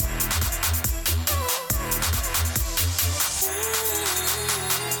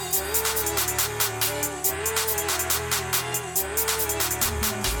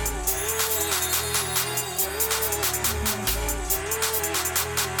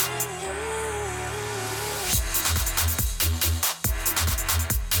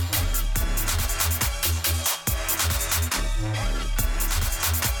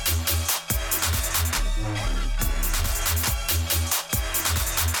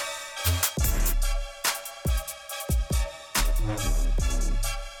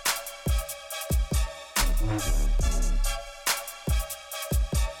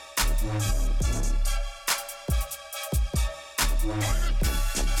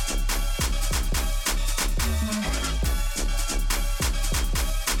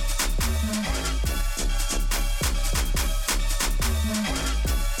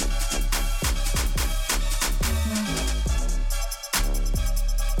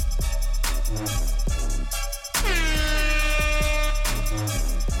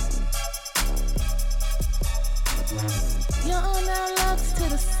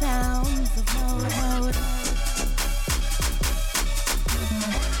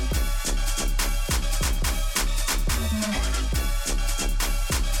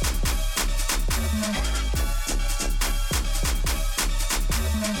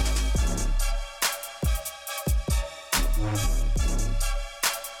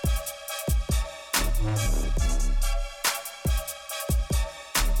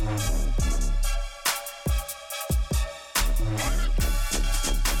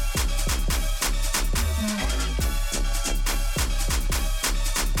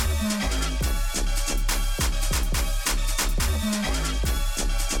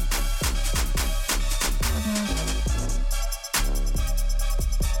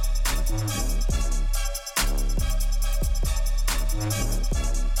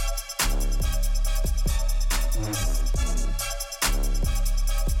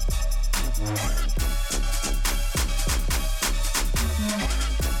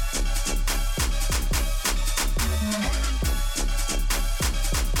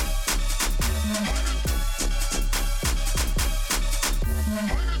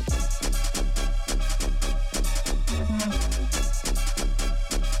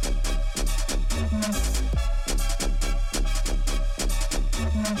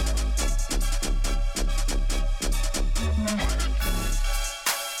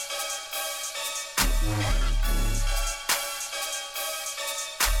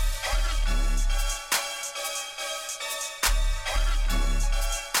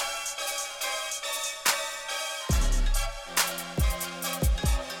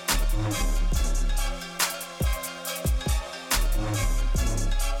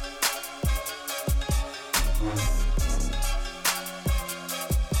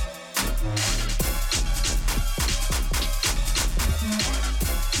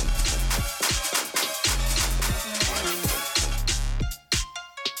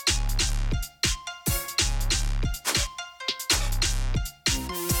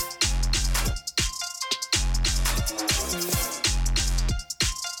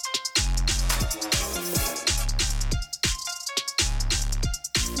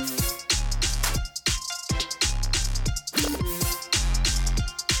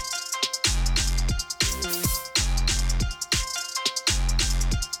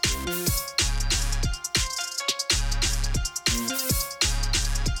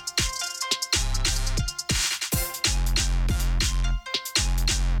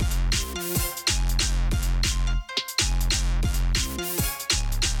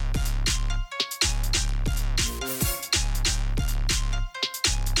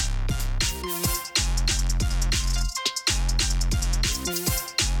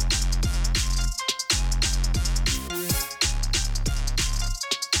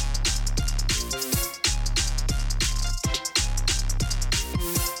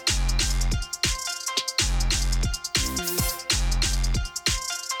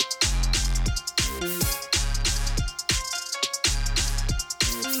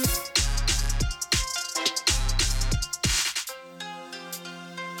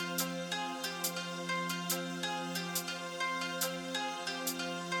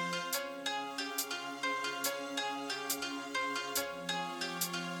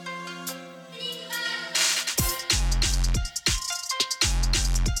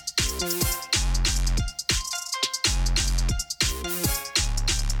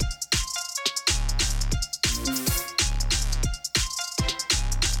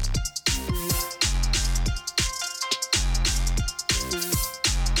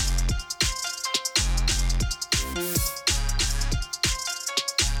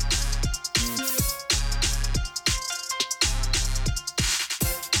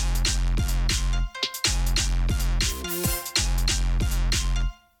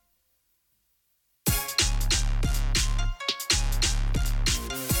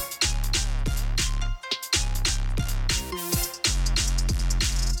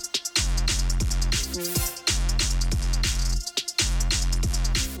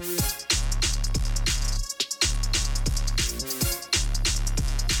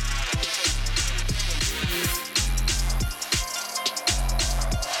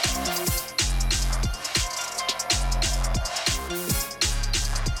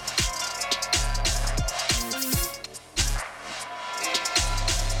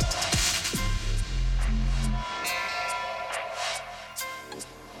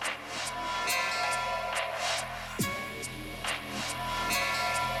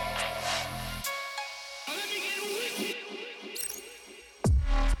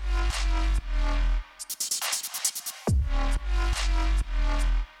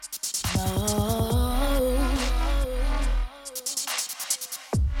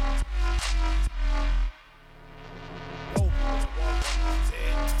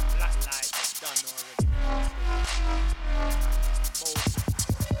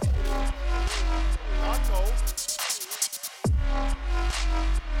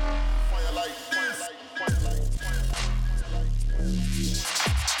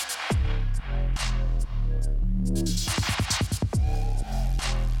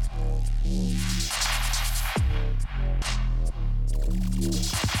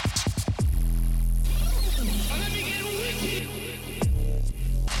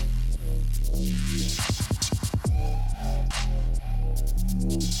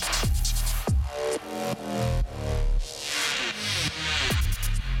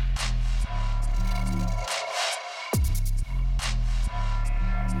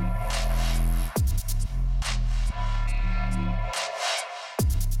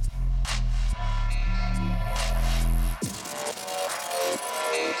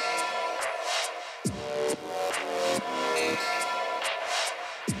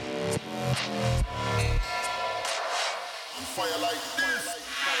 Fire like this.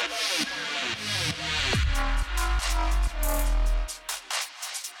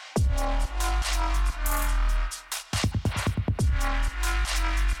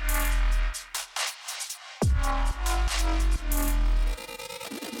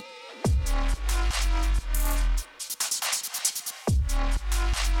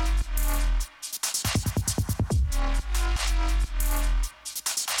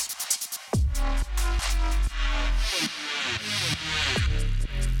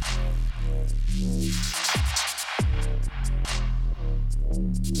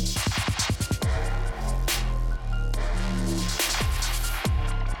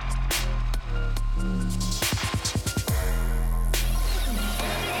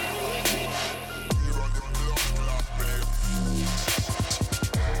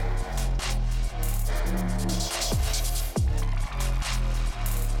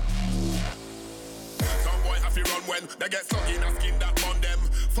 They get stuck in a skin that on them.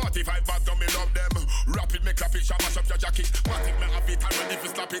 45 bags on me love them. Rapid me clap it, shall mash up your jacket. Matic me have it and ready to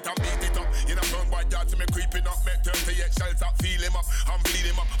slap it and beat it up. In a front boy yard to me creeping up. Make 38 shells up, feel him up and bleed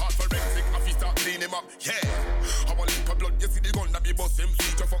him up. All forensic, I fi start clean him up. Yeah, I want leak of blood, you see the gun that be bust him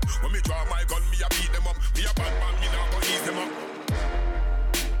sweet your fuck. When me draw my gun, me a beat them up. Me a bad man, me not go ease him up.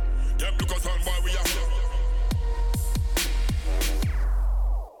 Them look us on boy, we a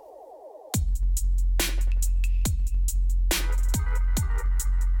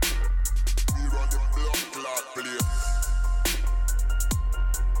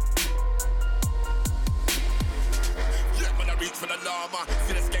for the llama,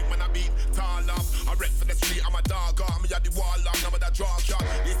 see the skeng when I beat tall up. I rep for the street, I'm a dog on. Me at the wall lock, now with a draw shot.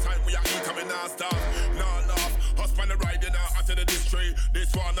 This time we are eat, I'm in non-stop. Nah laugh, us on the ride, you know, after the district. This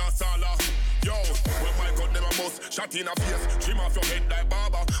one not sala. Yo, when my gun them a bust, shot in a face, trim off your head like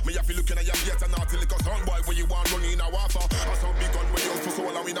barber. Me have to looking at your face and not till it goes on, boy. When you want running in a waffle, I some big gun when you for so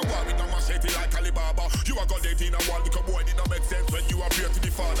long in a war with a machete like Alibaba. You a gun date in a wall, because boy, it don't make sense when you appear to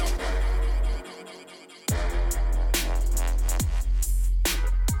the father.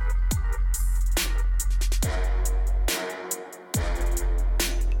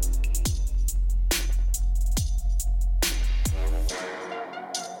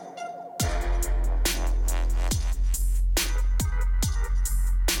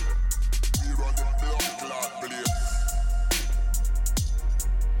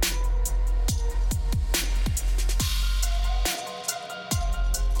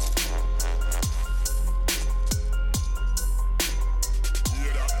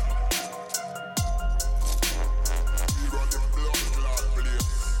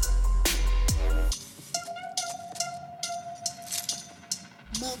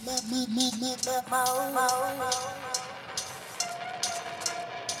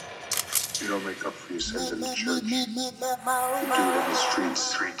 You don't make up for your sins in the church. You do it in the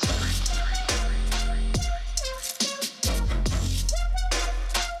streets.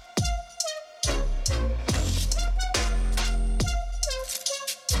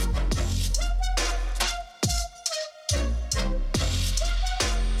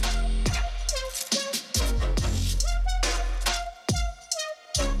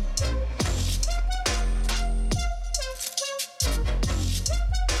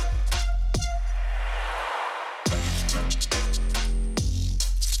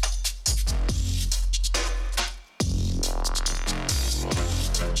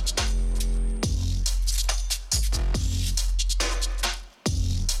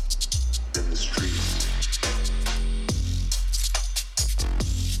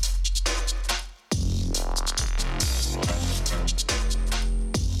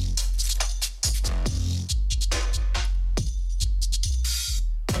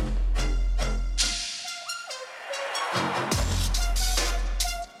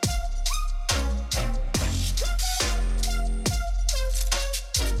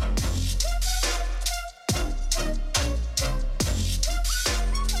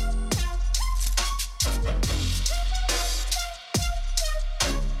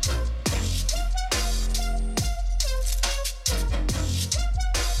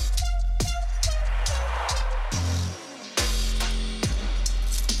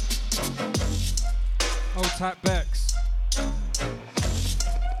 Tap Bex.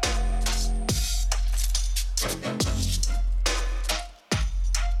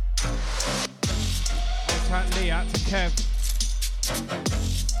 Old Tap Lee out to Kev.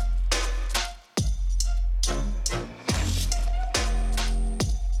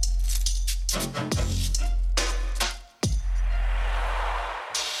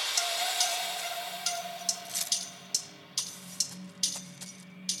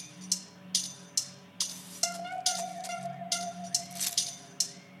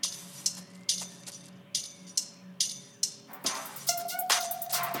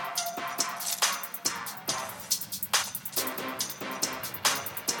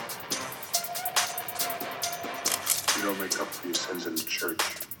 don't make up for your sins in the church.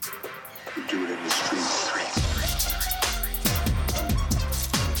 You do it in the streets.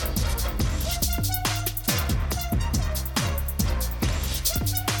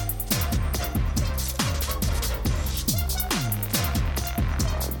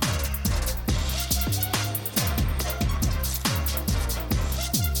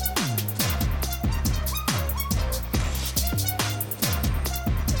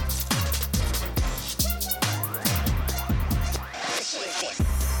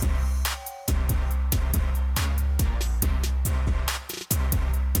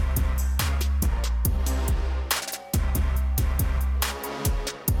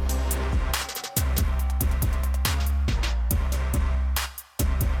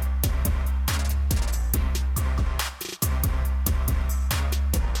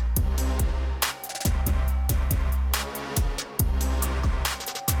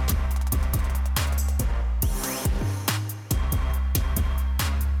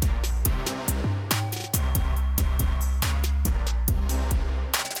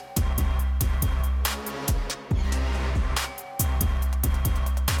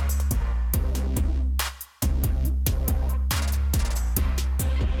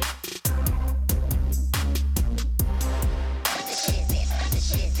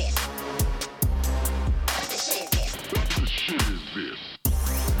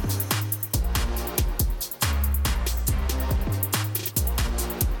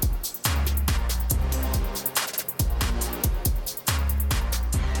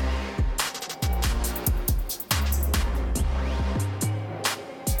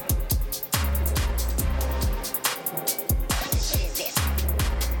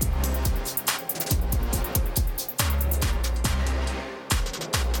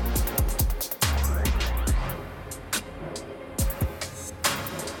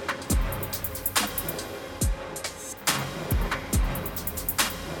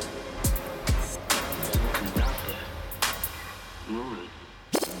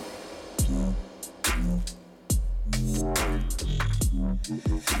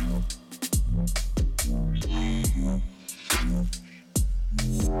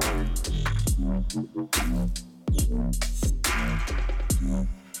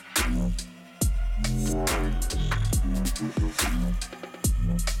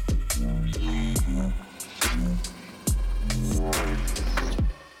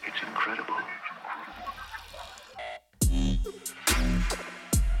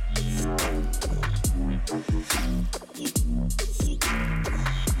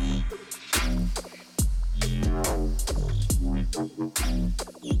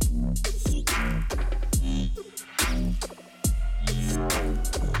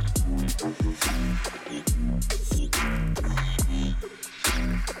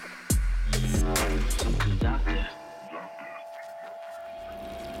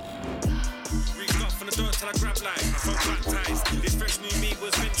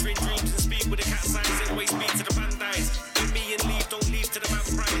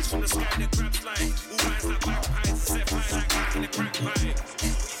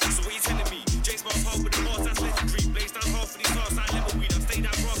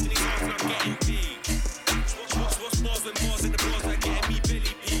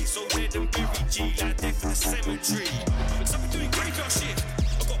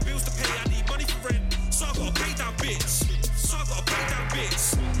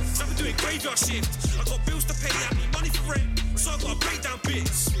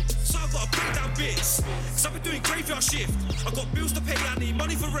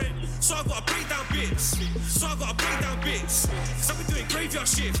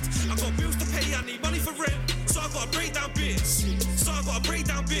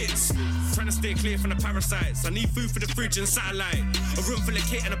 I need food for the fridge and satellite. A room full of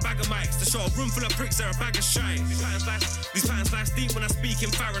kit and a bag of mics. To show a room full of pricks, they're a bag of shite. These patterns slice deep when I speak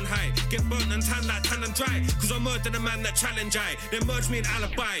in Fahrenheit. Get burnt and tan like tan and dry. Cause I murdered a man that challenge I. Then merge me in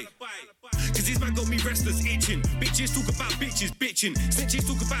alibi. Cause these man got me restless, itching. Bitches talk about bitches, bitching. Snitches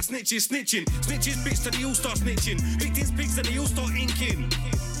talk about snitches, snitching. Snitches bitch till they all start snitching. Victims pigs and they all start inking.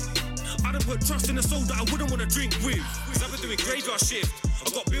 I don't put trust in a soul that I wouldn't wanna drink with. Cause I've been doing graveyard shift. I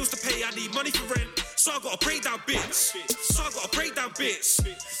got bills to pay, I need money for rent. So I gotta break down bits. So I gotta break down bits.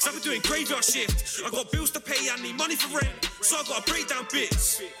 Cause I've been doing graveyard shift. I got bills to pay, I need money for rent. So I gotta break down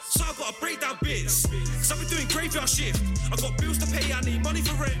bits. So I gotta break down bits. Cause I've been doing graveyard shift. I got bills to pay, I need money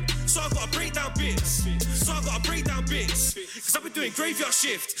for rent. So I gotta break down bits. So I gotta break down bits. Cause I've been doing graveyard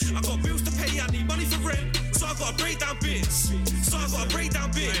shift. I got bills to pay, I need money for rent. So I gotta break down bits. So I gotta break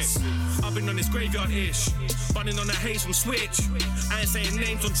down bits. I've been on this graveyard ish. Bunning on that haze from Switch. I ain't saying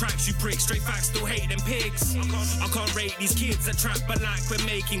names on tracks, you pricks. Straight facts, still hate them pigs. I can't rate these kids that trap, but like we're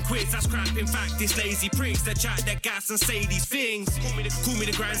making quiz. That's crap. In fact, these lazy pricks that chat their gas and say these things. Call me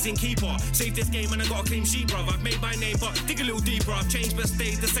the grand scene keeper. Save this game and I got a clean sheet, bruv. I've made my name, but dig a little deeper. I've changed, but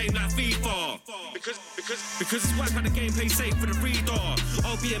stayed the same like FIFA. Because it's whack how the gameplay safe for the reader.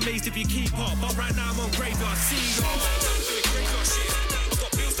 I'll be amazed if you keep up, but right now I'm on graveyard. See ya. Doing graveyard shit. I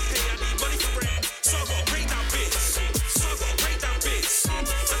got bills to pay, I need money for rent. So I gotta break down bits. I'm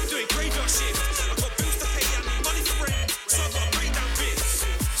doing graveyard shit. I got bills to pay, I need money for rent. So I gotta break down bits.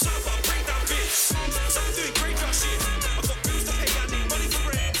 I'm doing graveyard shit. I got bills to pay, I need money for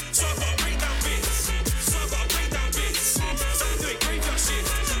rent. So I gotta break down bits. I'm doing graveyard shit.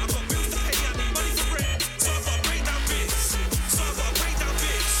 I got bills to pay, I need money for rent. So I gotta break down bits.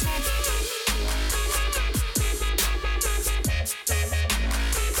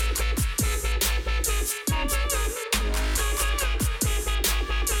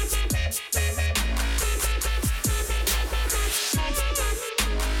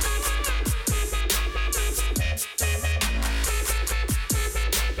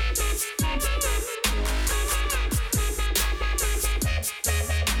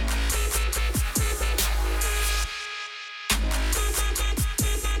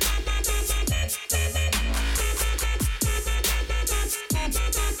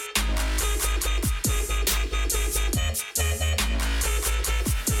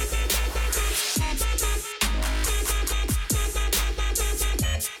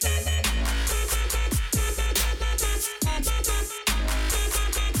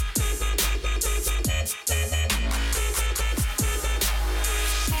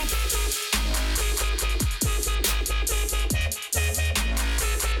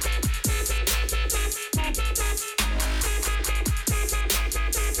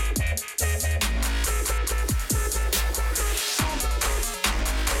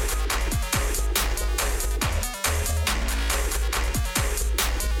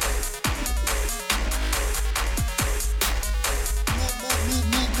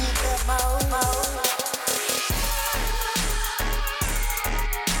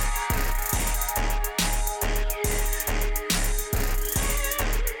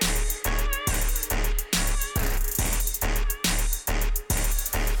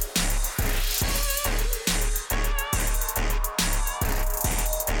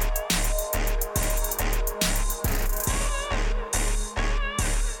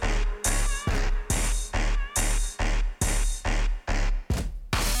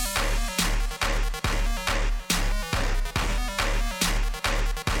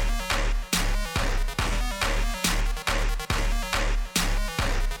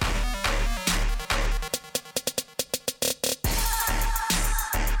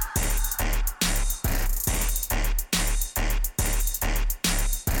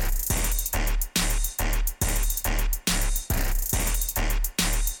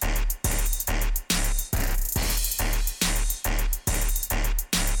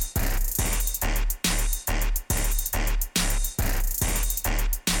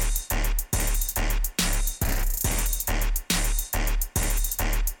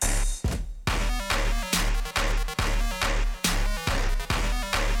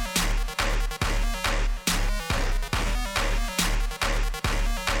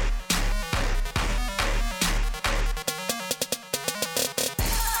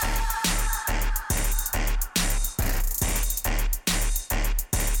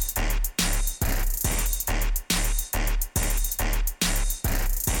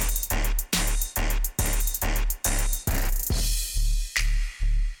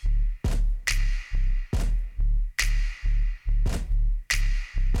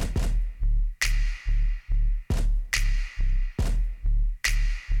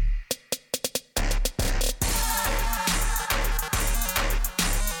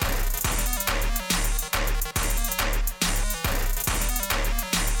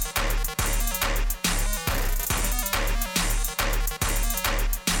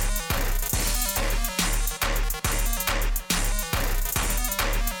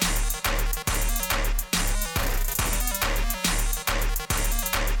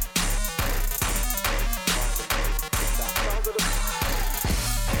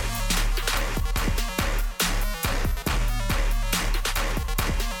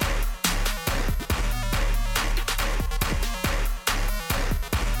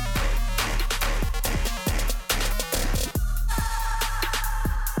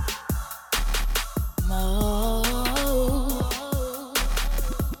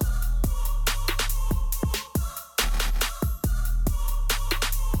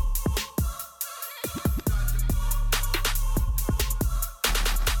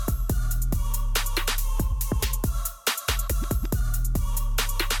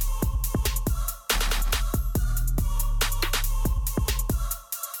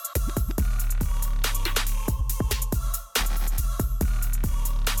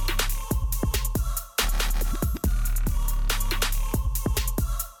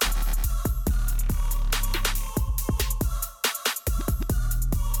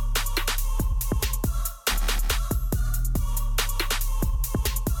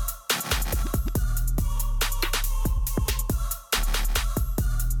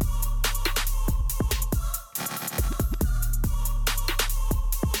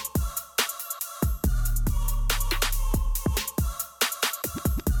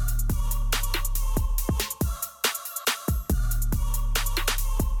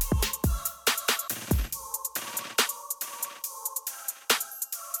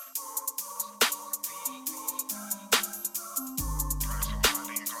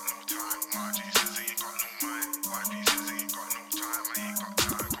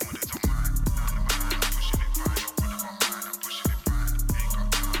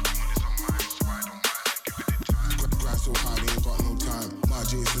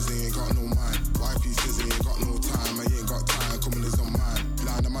 RJ says he ain't got no mind. YP says he ain't got no time. I ain't got time, coming is on mine.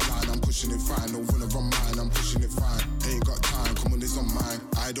 Line on my line, I'm pushing it fine. No runner on mine, I'm pushing it fine. Ain't got time, coming is on mine.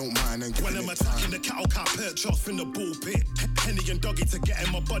 I don't mind and giving when I'm it time. attacking the cattle cat perch off in the bullpit. Henny and Doggy to get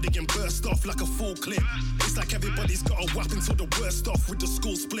in my body and burst off like a full clip. It's like everybody's got a whap until the worst off with the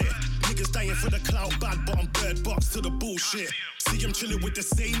school split. Niggas dying for the clout, bad bottom bird box to the bullshit. See them chilling with the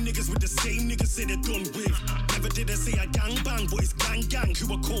same niggas say they're done with. Never did I say a gang bang, but it's gang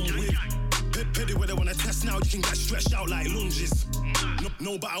who I come with. Pity where they wanna test now, you can get stretched out like lunges.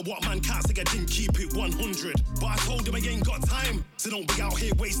 No matter what man can't say I didn't keep it 100. But I told him I ain't got time, so don't be out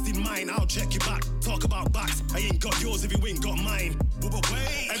here wasting mine. I'll check your back, talk about backs. I ain't got yours if you ain't got mine. But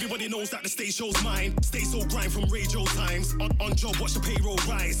wait, everybody knows that the stage show's mine. Stay so grind from radio times. On job, watch the payroll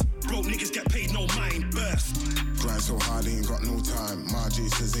rise. Broke niggas get paid, no mind. Burst. Grind so hard, he ain't got no time. Margie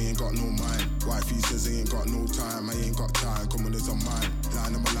says he ain't got no mind. Wifey says he ain't got no time. I ain't got time, coming is on mine.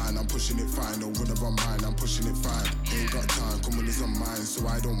 Line on my line, I'm pushing it fine. No runner on mine, I'm pushing it fine. Ain't got time, coming is on mine. So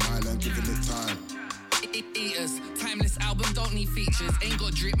I don't mind, I'm giving it time. Eaters, timeless album, don't need features. Ain't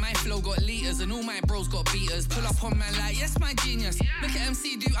got drip, my flow got liters, and all my bros got beaters. Pull up on man like, yes, my genius. Look at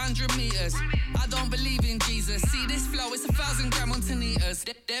MC do 100 meters. I don't believe in Jesus. See this flow, it's 1,000 gram on Tanitas.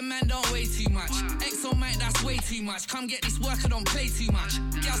 Them man don't weigh too much. X on mic, that's way too much. Come get this work, I don't play too much.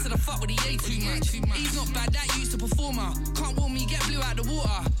 Girl said the fuck with he ate too much. He's not bad, that used to performer. Can't warn me, get blew out the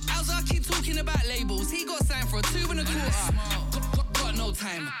water. How's I keep talking about labels? He got signed for a 2 1/4. Got no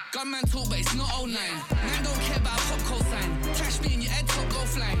time. Gunman talk, but it's not 09. Man don't care about pop cosign. Cash me in your head, top go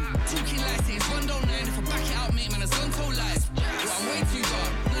flying. Talking license, 109. If I back it out, mate, man, it's on told lies. Well, I'm way too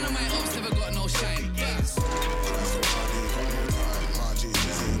dark. None of my ops ever got no shine. Yes.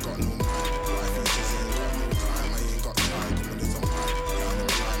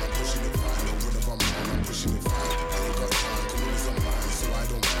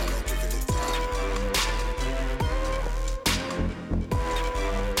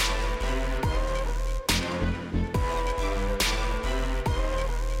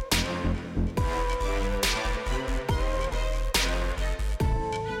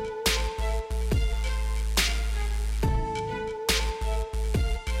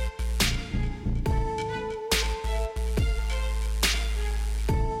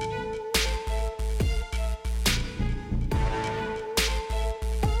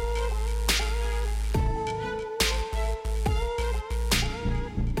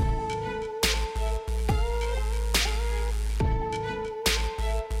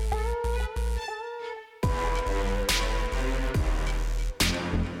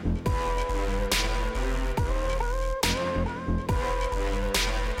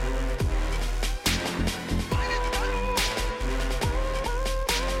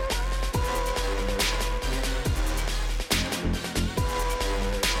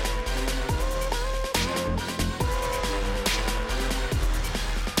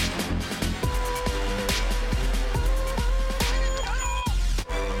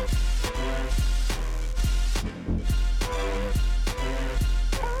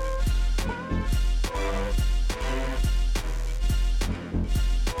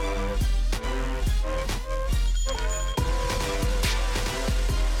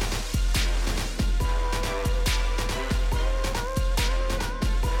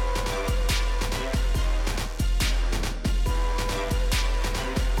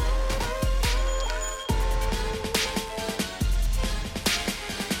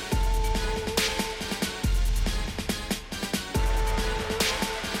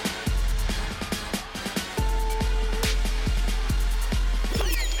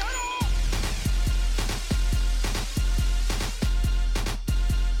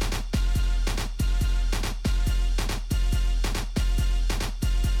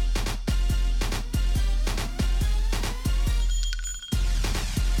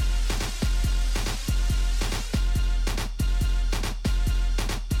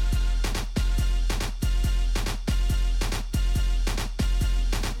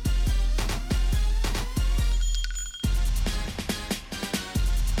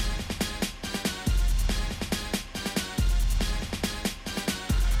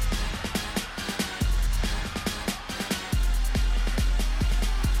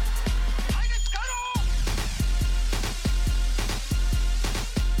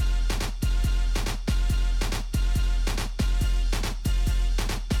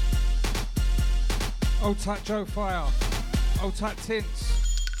 Old type Joe Fire, old type Tints,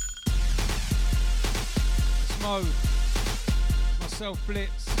 Smoke, myself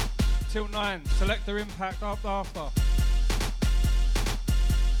Blitz, till 9, Selector Impact after.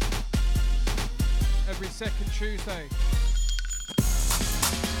 Every second Tuesday.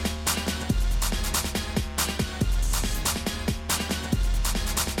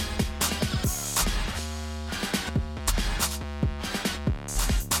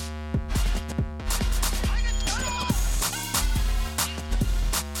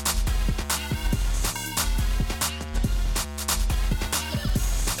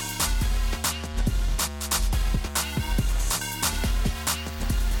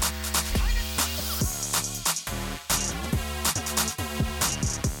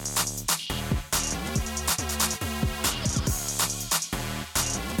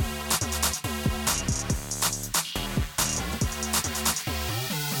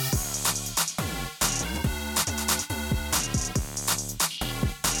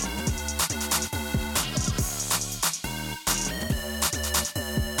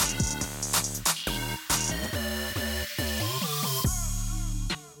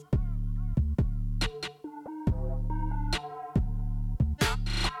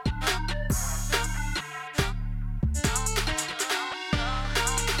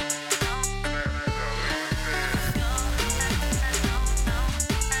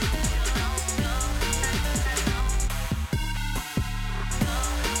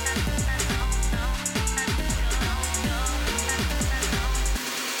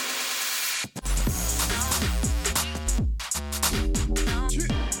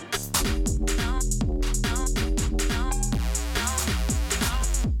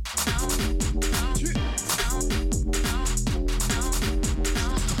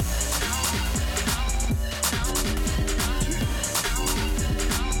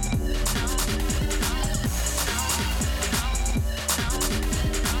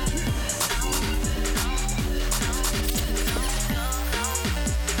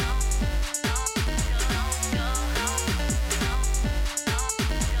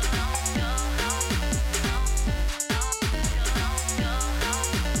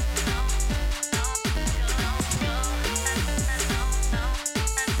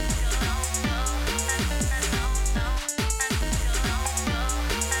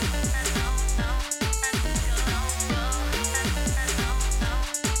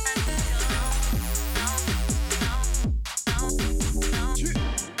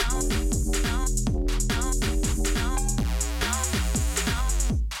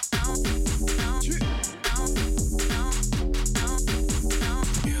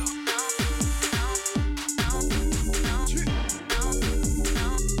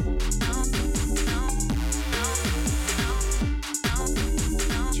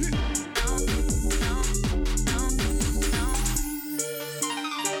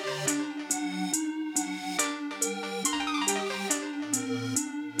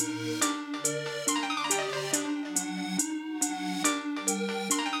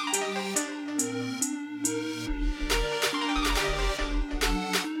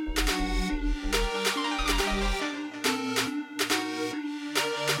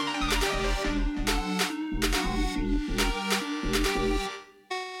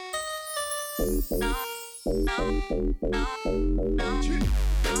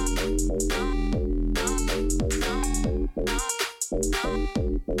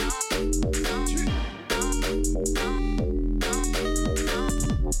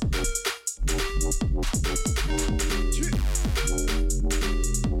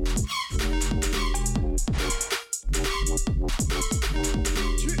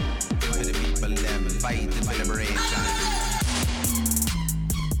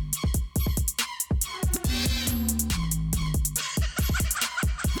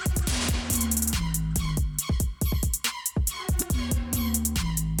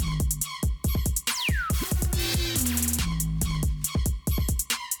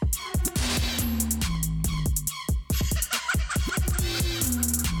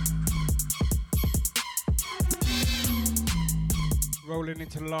 Rolling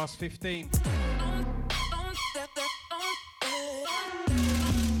into the last 15.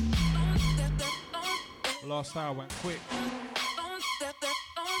 Last hour went quick.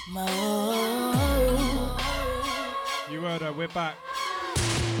 You heard her, we're back.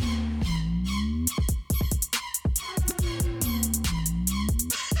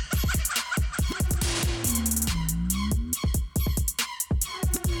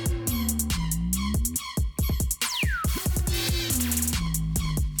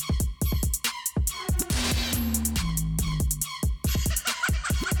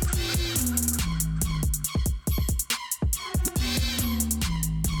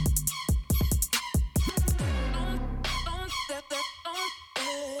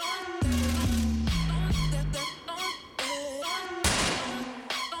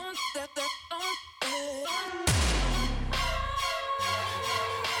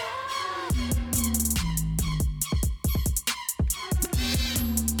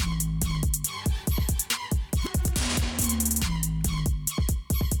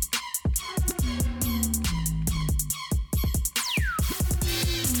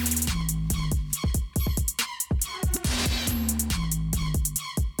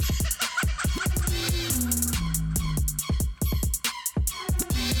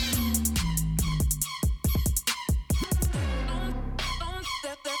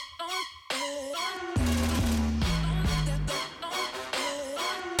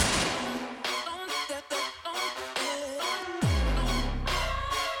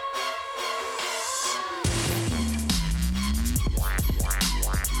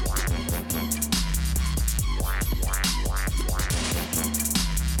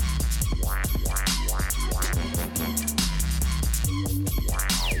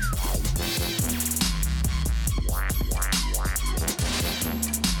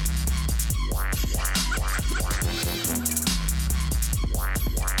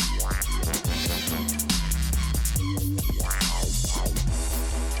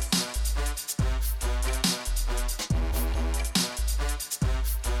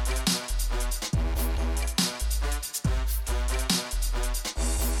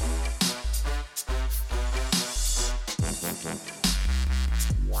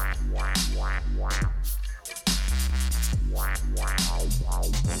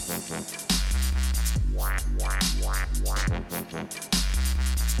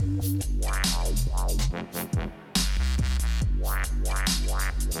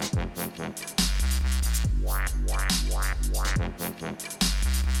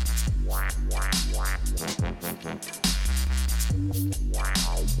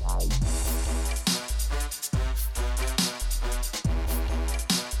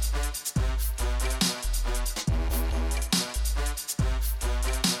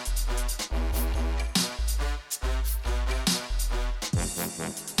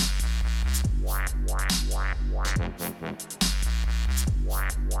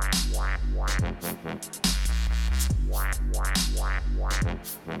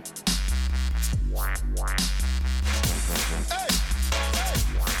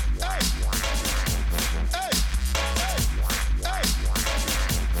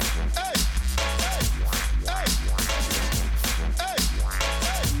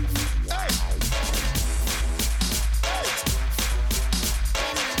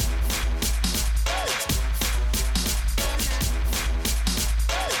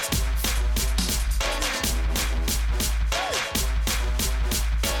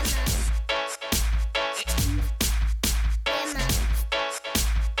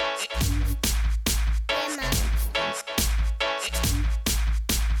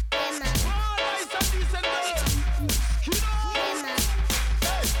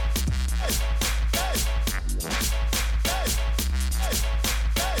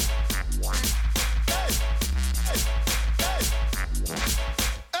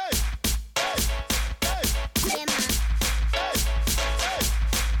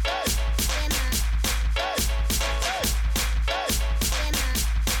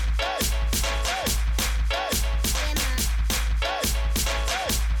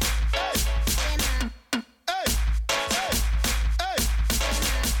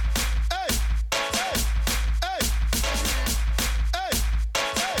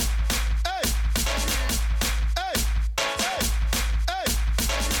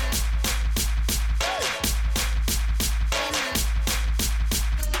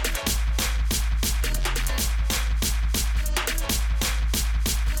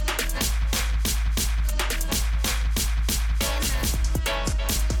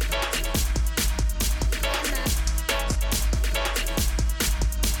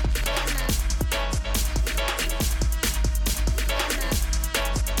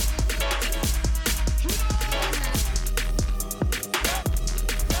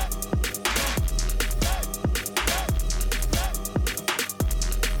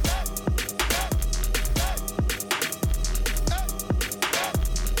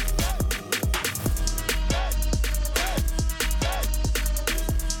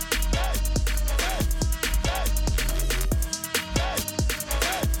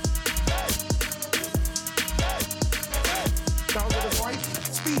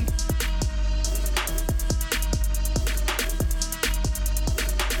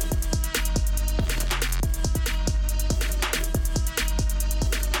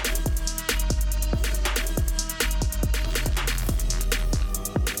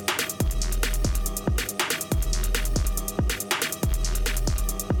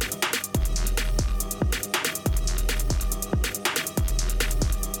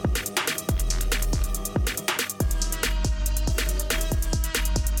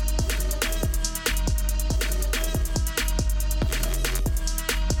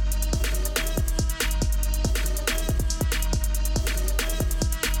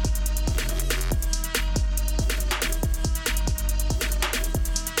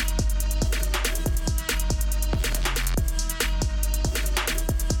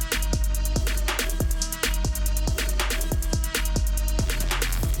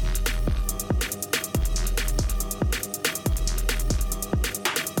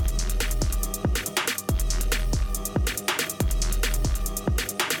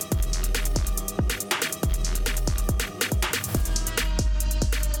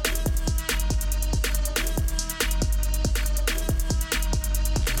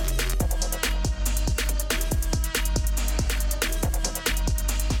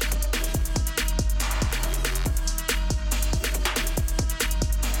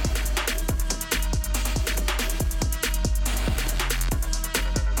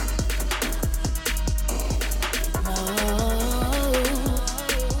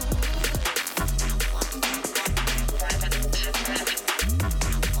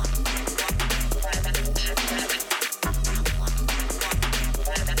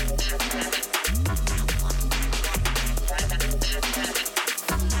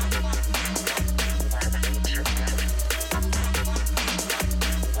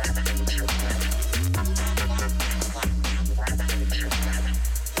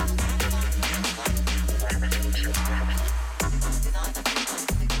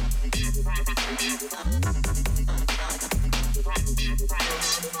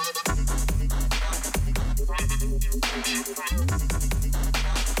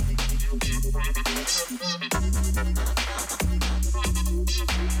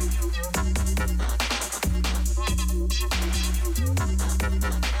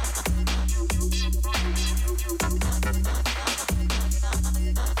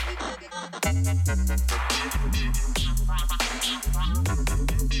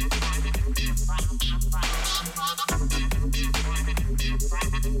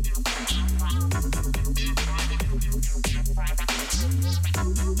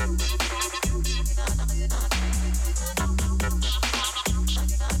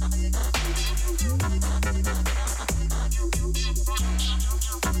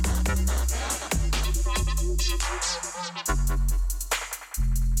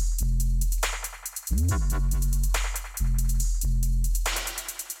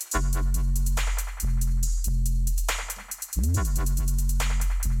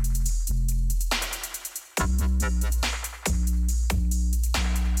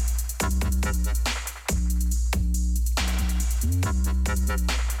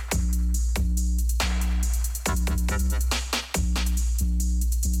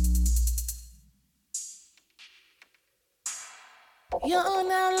 You're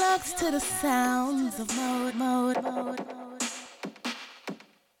now locked to the sounds of mode.